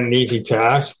it's not an easy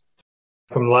task.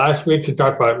 From last week to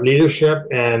talk about leadership,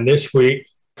 and this week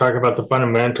talk about the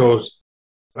fundamentals.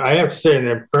 I have to say, in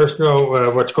the personal,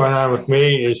 what's going on with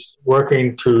me is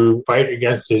working to fight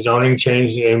against the zoning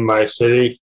change in my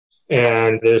city.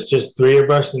 And there's just 3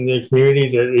 of us in the community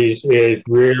that is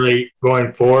really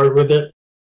going forward with it.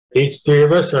 Each 3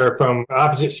 of us are from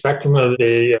opposite spectrum of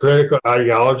the political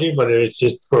ideology, but it's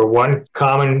just for one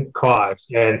common cause.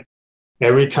 And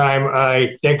every time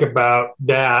I think about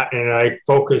that and I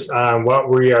focus on what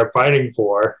we are fighting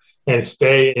for and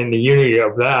stay in the unity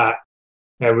of that,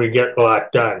 and we get a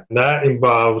lot done. That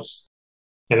involves,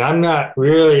 and I'm not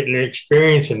really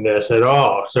experienced in this at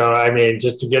all. So, I mean,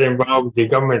 just to get involved with the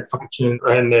government function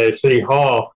and the city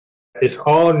hall, it's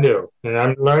all new. And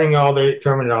I'm learning all the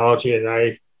terminology, and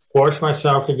I force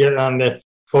myself to get on the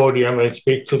podium and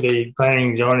speak to the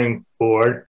planning zoning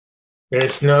board.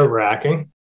 It's nerve-wracking,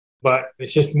 but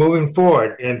it's just moving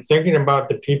forward and thinking about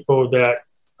the people that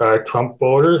are Trump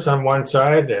voters on one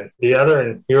side and the other,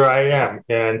 and here I am,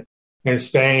 and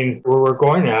staying where we're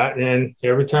going at. And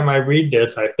every time I read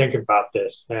this, I think about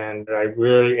this, and I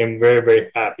really am very,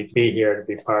 very happy to be here to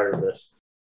be part of this.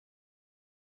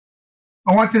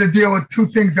 I wanted to deal with 2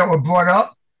 things that were brought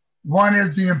up. One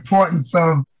is the importance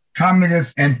of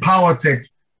communists and politics.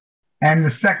 And the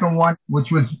second one,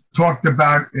 which was talked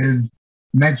about, is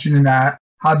mentioning that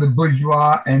how the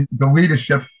bourgeois and the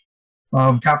leadership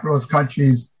of capitalist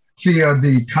countries fear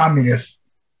the communists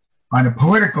on a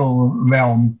political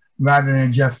realm rather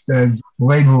than just as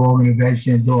labor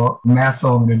organizations or mass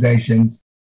organizations.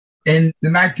 In the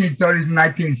 1930s and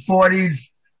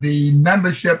 1940s, the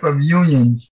membership of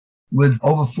unions was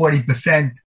over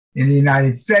 40% in the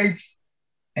United States.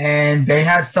 And they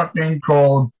had something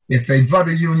called, if a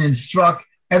brother union struck,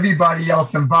 everybody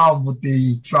else involved with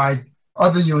the strike,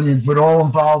 other unions were all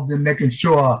involved in making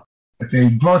sure if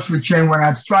a grocery chain went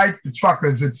on strike, the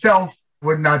truckers itself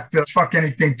would not truck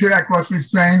anything to that grocery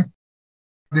chain.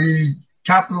 The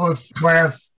capitalist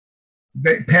class,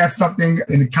 they passed something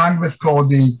in Congress called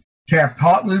the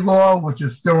Taft-Hartley Law, which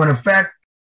is still in effect,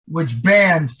 which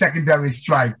banned secondary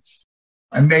strikes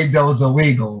and made those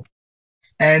illegal.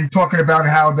 And talking about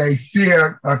how they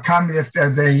fear communists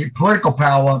as a political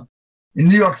power. In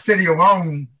New York City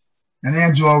alone, and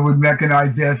Angela would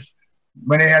recognize this,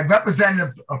 when they had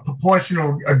representative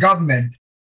proportional government,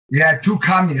 you had 2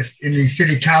 communists in the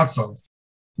city councils.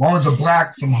 One was a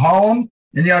black from Harlem,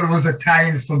 and the other was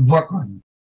Italian from Brooklyn.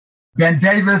 Ben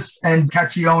Davis and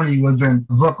Caccione was in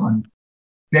Brooklyn.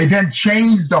 They then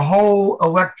changed the whole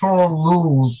electoral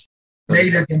rules,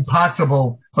 made it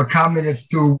impossible for communists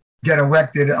to get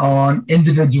elected on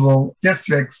individual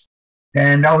districts,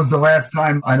 and that was the last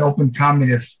time an open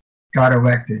communist got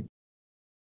elected.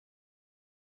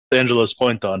 Angela's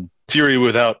point on theory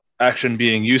without action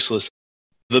being useless,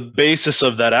 the basis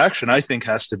of that action, I think,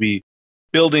 has to be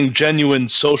building genuine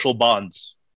social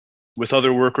bonds with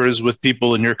other workers, with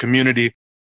people in your community.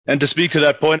 And to speak to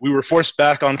that point, we were forced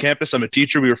back on campus. I'm a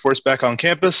teacher. We were forced back on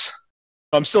campus.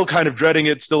 I'm still kind of dreading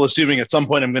it, still assuming at some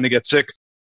point I'm going to get sick.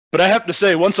 But I have to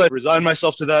say, once I resigned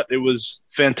myself to that, it was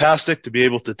fantastic to be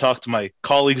able to talk to my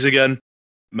colleagues again,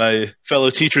 my fellow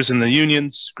teachers in the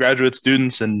unions, graduate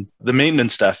students, and the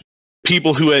maintenance staff,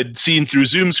 people who had seen through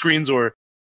Zoom screens or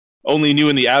only knew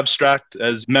in the abstract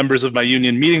as members of my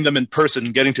union, meeting them in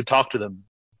person, getting to talk to them,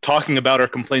 talking about our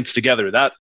complaints together.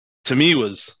 That, to me,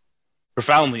 was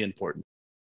profoundly important.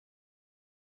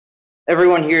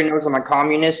 Everyone here knows I'm a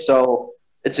communist, so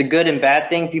it's a good and bad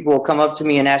thing. People will come up to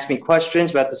me and ask me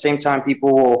questions, but at the same time,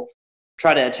 people will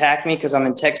try to attack me because I'm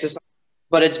in Texas.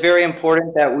 But it's very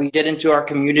important that we get into our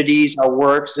communities, our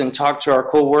works, and talk to our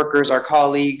co-workers, our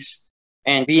colleagues,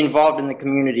 and be involved in the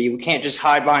community. We can't just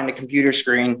hide behind a computer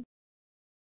screen.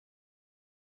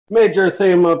 Major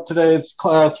theme of today's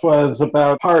class was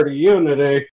about party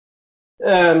unity.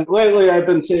 And lately I've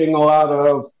been seeing a lot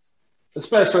of,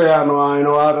 especially online,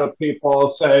 a lot of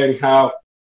people saying how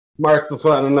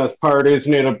Marxist-Leninist parties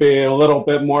need to be a little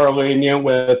bit more lenient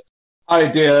with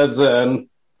ideas and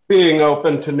being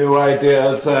open to new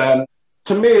ideas. And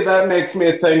to me, that makes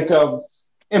me think of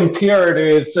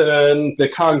impurities in the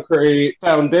concrete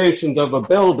foundations of a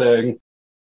building.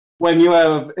 When you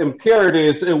have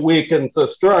impurities, it weakens the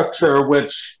structure,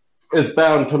 which is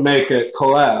bound to make it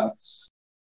collapse.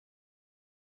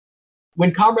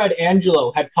 When Comrade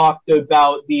Angelo had talked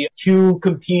about the two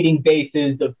competing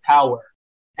bases of power,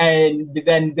 and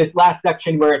then this last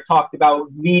section where it talked about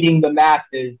leading the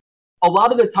masses, a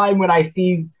lot of the time when I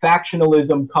see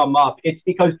factionalism come up, it's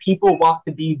because people want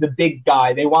to be the big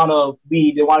guy. They want to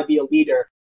lead. They want to be a leader.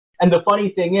 And the funny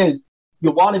thing is,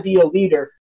 you want to be a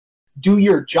leader, do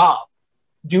your job.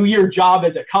 Do your job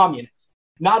as a communist.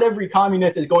 Not every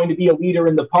communist is going to be a leader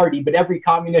in the party, but every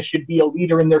communist should be a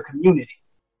leader in their community.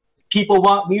 People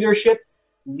want leadership,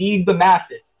 lead the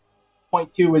masses. Point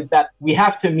two is that we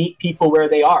have to meet people where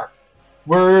they are.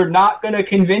 We're not going to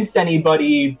convince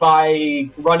anybody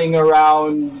by running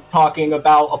around talking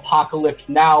about apocalypse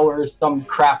now or some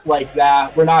crap like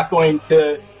that. We're not going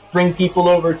to bring people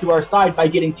over to our side by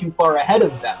getting too far ahead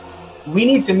of them. We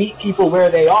need to meet people where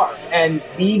they are and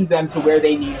lead them to where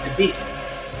they need to be.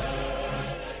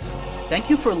 Thank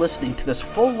you for listening to this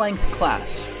full-length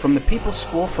class from the People's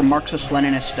School for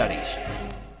Marxist-Leninist Studies.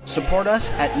 Support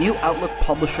us at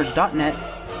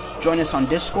newoutlookpublishers.net, join us on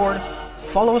Discord,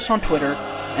 follow us on Twitter,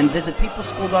 and visit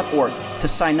peopleschool.org to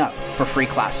sign up for free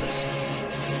classes.